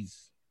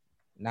please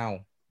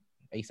now,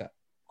 ASAP.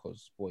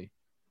 Because boy,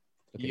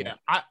 yeah,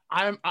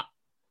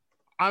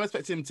 I'm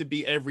expecting him to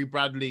be Avery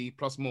Bradley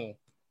plus more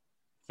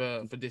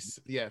for this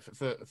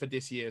for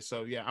this year.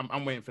 So yeah,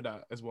 I'm waiting for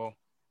that as well,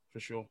 for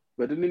sure.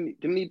 But didn't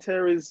he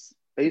tear his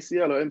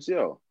ACL or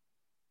MCL?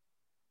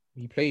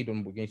 He played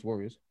against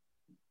Warriors.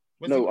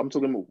 I'm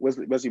talking about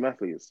Wesley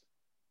Matthews.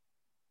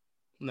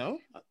 No,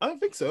 I don't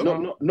think so.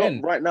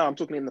 Not right now. I'm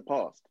talking in the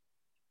past.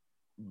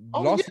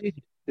 Last year,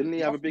 didn't he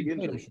have a big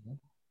injury?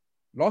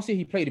 Last year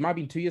he played. It might have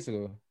been 2 years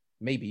ago.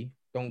 Maybe.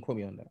 Don't quote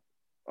me on that.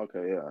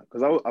 Okay, yeah,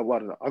 because I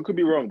don't know. I could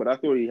be wrong, but I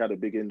thought he had a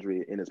big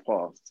injury in his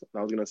past. And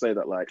I was going to say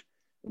that like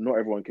not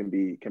everyone can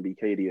be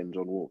KD and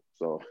John Wall,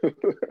 so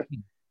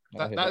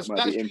that's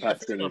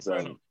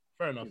impacting.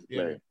 Fair enough.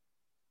 Yeah,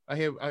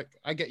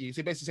 I get you. So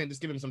you're basically saying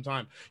just give him some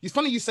time. It's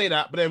funny you say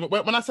that, but then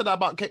when I said that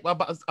about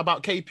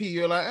KP,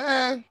 you're like,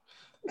 eh.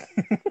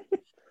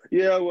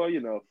 Yeah, well,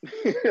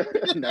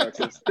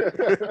 narratives.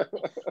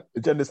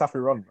 Agendas have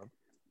to run, man.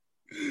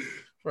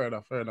 Fair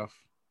enough.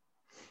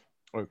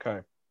 Okay.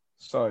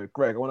 So,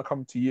 Greg, I want to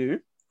come to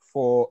you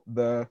for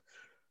the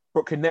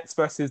Brooklyn Nets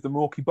versus the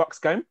Milwaukee Bucks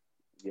game.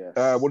 Yes.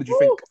 What did you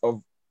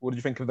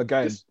think of the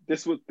game?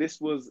 This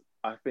was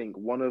I think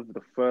one of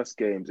the first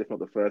games, if not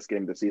the first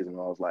game of the season,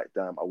 where I was like,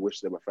 damn, I wish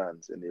there were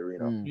fans in the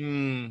arena.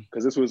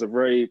 Because this was a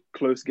very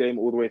close game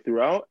all the way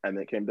throughout, and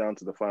it came down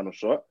to the final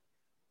shot.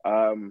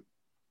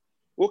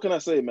 What can I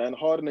say, man?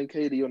 Harden and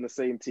KD on the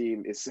same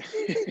team is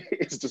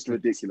it's just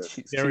ridiculous.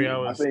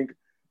 I think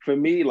for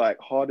me, like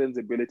Harden's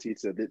ability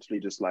to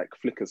literally just like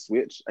flick a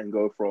switch and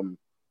go from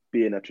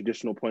being a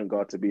traditional point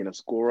guard to being a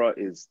scorer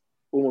is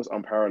almost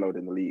unparalleled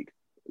in the league.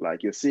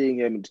 Like you're seeing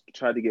him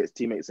try to get his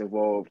teammates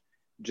involved.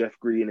 Jeff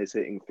Green is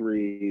hitting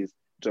threes.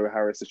 Joe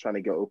Harris is trying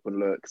to get open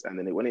looks. And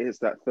then when it hits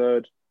that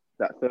third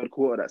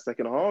quarter, that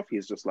second half,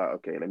 he's just like,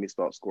 okay, let me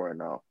start scoring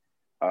now.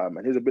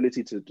 And his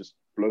ability to just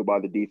blow by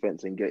the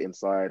defense and get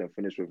inside and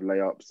finish with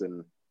layups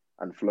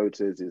and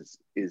floaters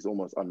is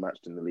almost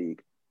unmatched in the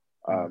league.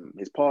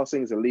 His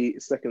passing is elite.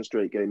 His second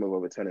straight game of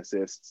over 10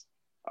 assists.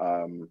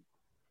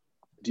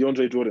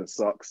 DeAndre Jordan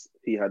sucks.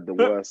 He had the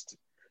worst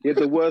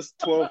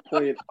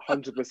 12-point,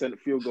 100%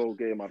 field goal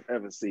game I've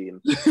ever seen.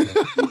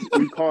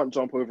 He can't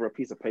jump over a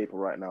piece of paper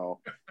right now.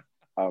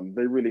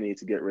 They really need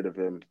to get rid of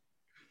him.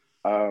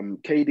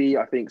 KD,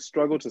 I think,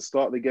 struggled to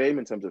start the game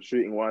in terms of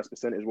shooting-wise,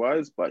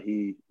 percentage-wise, but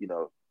he,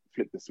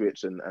 flipped the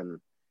switch and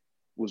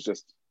was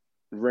just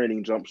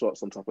raining jump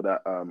shots on top of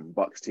that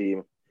Bucks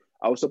team.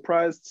 I was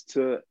surprised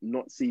to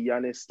not see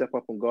Giannis step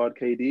up and guard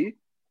KD.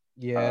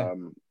 Yeah.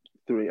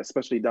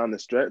 Especially down the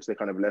stretch, they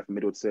kind of left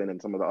Middleton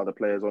and some of the other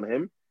players on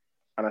him.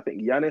 And I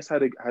think Giannis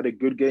had a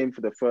good game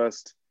for the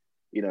first,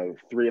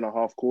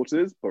 3.5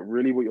 quarters. But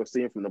really what you're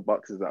seeing from the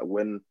Bucks is that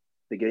when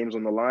the game's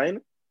on the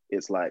line,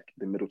 it's like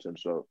the Middleton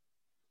show.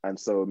 And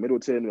so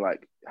Middleton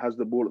has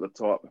the ball at the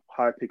top,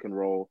 high pick and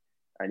roll,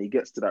 and he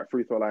gets to that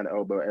free throw line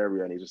elbow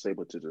area and he's just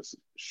able to just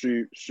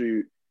shoot.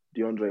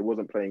 DeAndre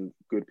wasn't playing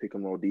good pick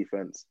and roll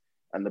defense.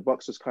 And the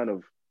Bucks just kind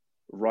of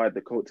ride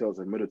the coattails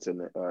of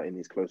Middleton in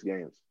these close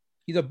games.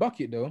 He's a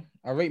bucket though.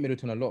 I rate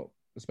Middleton a lot,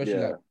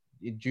 especially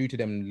due to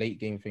them late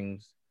game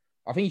things.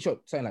 I think he shot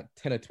something like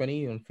 10 or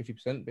 20 on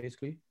 50%,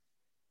 basically.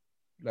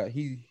 Like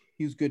he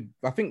was good.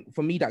 I think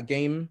for me, that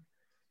game,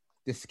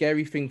 the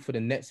scary thing for the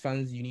Nets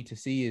fans you need to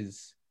see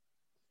is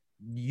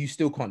you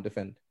still can't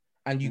defend.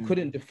 And you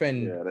couldn't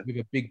defend with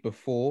a big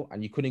before,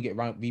 and you couldn't get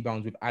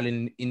rebounds with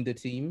Allen in the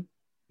team.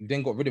 You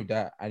then got rid of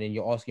that, and then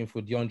you're asking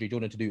for DeAndre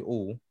Jordan to do it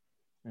all.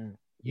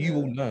 You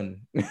will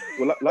learn.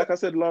 Well, like I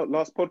said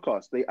last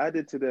podcast, they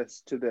added to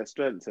their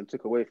strengths and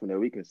took away from their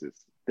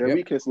weaknesses. Their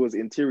weakness was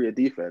interior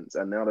defense,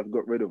 and now they've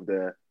got rid of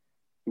the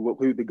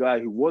guy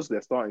who was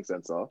their starting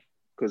center,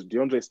 because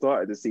DeAndre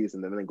started the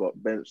season and then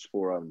got benched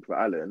for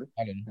Allen.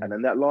 And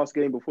then that last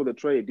game before the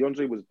trade,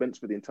 DeAndre was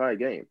benched for the entire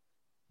game.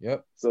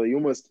 Yep. So you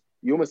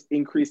almost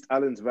increased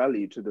Allen's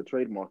value to the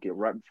trade market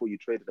right before you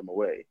traded him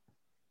away.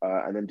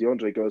 And then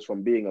DeAndre goes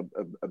from being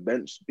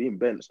being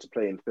benched to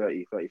playing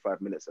 30, 35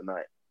 minutes a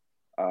night.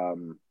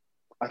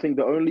 I think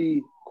the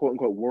only quote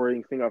unquote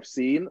worrying thing I've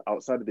seen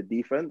outside of the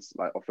defense,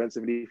 like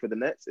offensively for the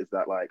Nets, is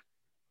that like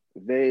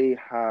they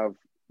have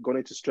gone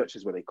into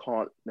stretches where they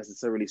can't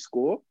necessarily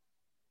score.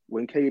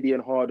 When KD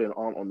and Harden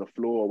aren't on the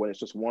floor, when it's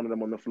just one of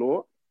them on the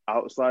floor,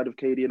 outside of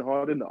KD and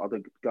Harden, the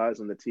other guys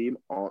on the team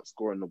aren't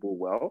scoring the ball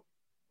well.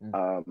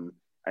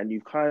 And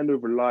you've kind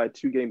of relied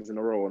 2 games in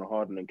a row on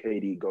Harden and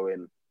KD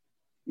going,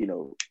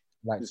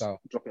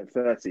 dropping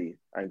 30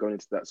 and going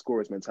into that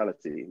scorer's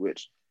mentality,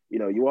 which,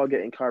 you are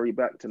getting Kyrie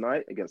back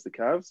tonight against the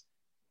Cavs.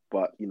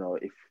 But,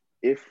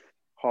 if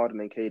Harden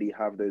and KD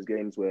have those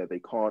games where they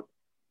can't,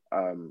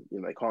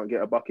 they can't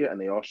get a bucket and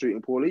they are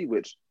shooting poorly,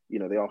 which,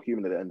 they are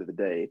human at the end of the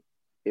day,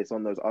 it's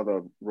on those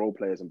other role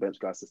players and bench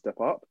guys to step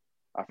up.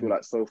 I feel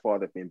like so far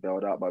they've been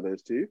bailed out by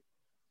those two.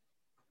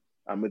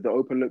 And with the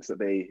open looks that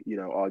they,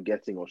 are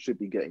getting or should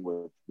be getting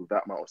with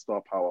that amount of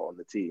star power on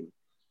the team,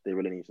 they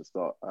really need to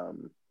start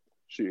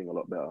shooting a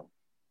lot better.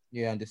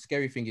 Yeah, and the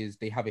scary thing is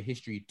they have a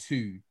history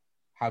to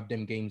have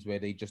them games where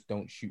they just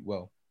don't shoot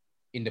well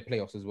in the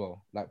playoffs as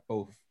well. Like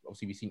both,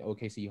 obviously we've seen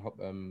OKC,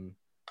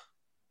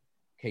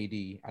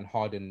 KD and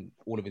Harden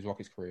all of his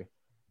Rockets career.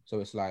 So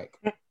it's like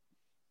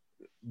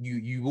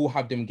you will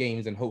have them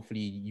games and hopefully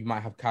you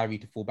might have Kyrie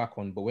to fall back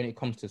on. But when it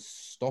comes to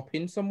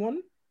stopping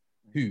someone,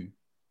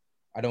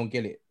 I don't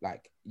get it.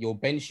 Like your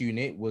bench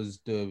unit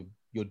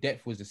your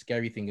depth was the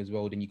scary thing as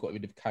well. Then you got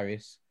rid of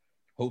Karras.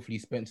 Hopefully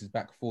Spencer's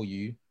back for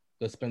you.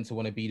 Does Spencer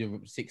want to be the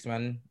 6th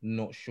man?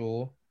 Not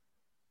sure.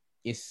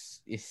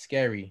 It's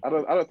scary. I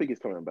don't think he's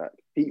coming back.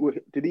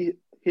 Did he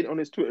hit on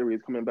his Twitter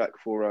he's coming back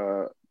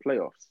for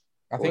playoffs?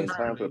 I think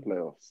time for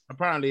playoffs.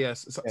 Apparently,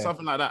 yes.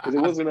 Something like that.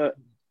 Because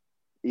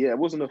it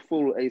wasn't a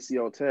full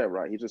ACL tear,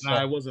 right? He just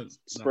it wasn't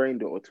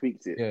sprained it or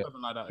tweaked it. Yeah.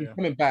 Something like that. He's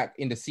coming back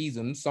in the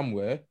season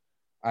somewhere,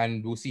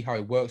 and we'll see how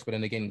it works. But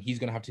then again, he's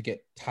gonna have to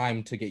get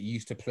time to get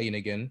used to playing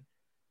again.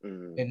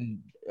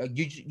 And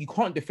you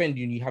can't defend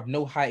and you have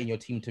no height in your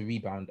team to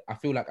rebound. I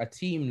feel like a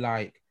team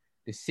like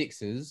the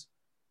Sixers,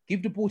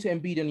 give the ball to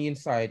Embiid on the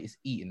inside, it's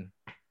eaten.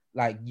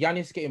 Like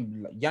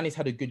Giannis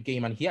had a good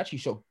game and he actually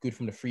shot good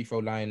from the free throw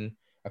line.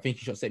 I think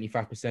he shot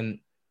 75%.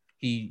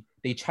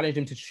 They challenged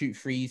him to shoot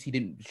threes. He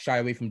didn't shy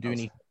away from doing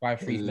it. 5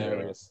 threes.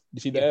 Hilarious.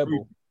 Did you see the air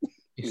ball?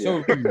 It's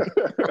so rude.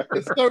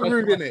 It's so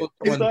rude, isn't it?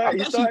 He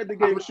started the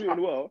game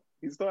shooting well.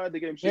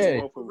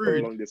 From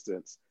very long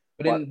distance.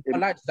 But then I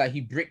liked that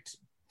he bricked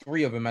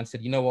 3 of them and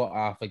said, you know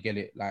what, forget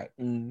it. Like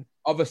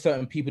other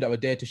certain people that were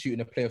there to shoot in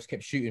the playoffs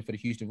kept shooting for the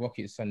Houston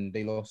Rockets and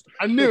they lost.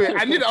 I knew it.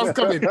 I knew that was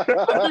coming.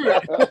 I knew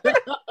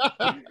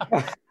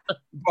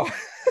it.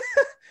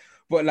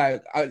 But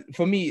like,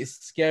 for me,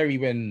 it's scary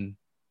when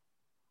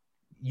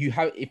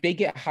if they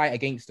get high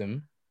against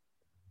them,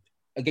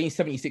 against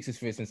 76ers,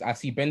 for instance, I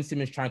see Ben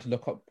Simmons trying to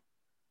look up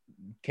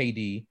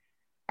KD,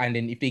 and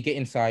then if they get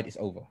inside, it's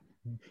over.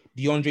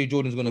 DeAndre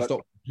Jordan's going to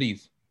stop,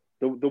 please.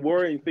 The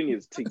worrying thing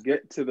is to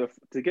get to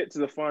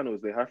the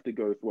finals, they have to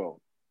go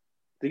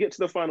to get to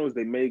the finals,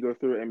 they may go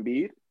through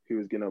Embiid, who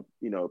is going to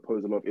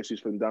pose a lot of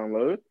issues for them down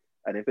low.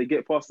 And if they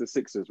get past the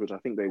Sixers, which I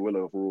think they will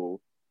overall,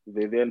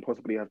 they then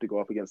possibly have to go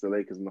up against the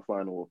Lakers in the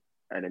final,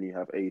 and then you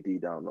have AD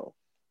down low.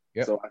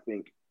 Yep. So I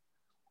think,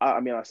 I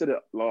said it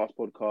last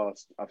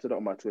podcast, I've said it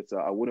on my Twitter,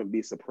 I wouldn't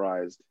be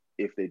surprised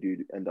if they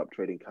do end up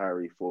trading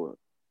Kyrie for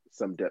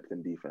some depth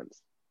in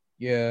defense.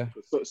 Yeah.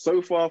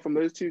 So far from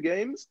those 2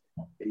 games,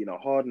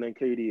 Harden and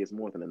KD is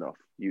more than enough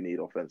you need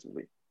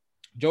offensively.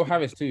 Joe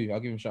Harris too, I'll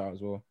give him a shout out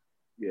as well.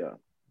 Yeah.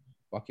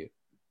 Fuck it.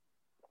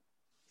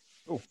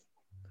 Cool.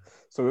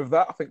 So with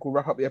that, I think we'll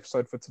wrap up the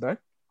episode for today.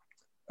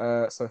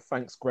 So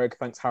thanks, Greg.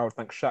 Thanks, Harold.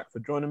 Thanks, Shaq, for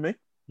joining me.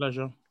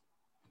 Pleasure.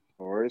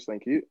 No worries.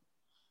 Thank you.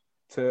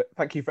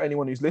 Thank you for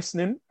anyone who's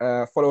listening.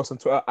 Follow us on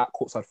Twitter at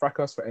Courtside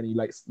Fracas for any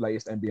latest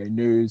NBA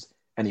news,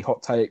 any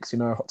hot takes.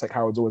 Hot take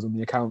Harold's always on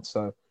the account,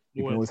 so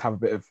you can always have a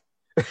bit of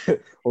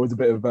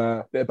bit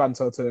of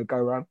banter to go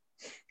around.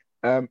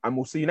 And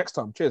we'll see you next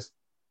time. Cheers.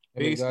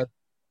 Peace.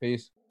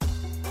 Peace.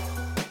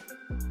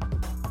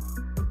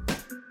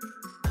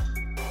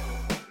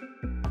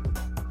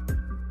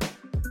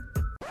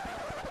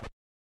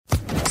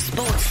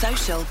 Sports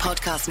Social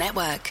Podcast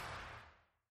Network.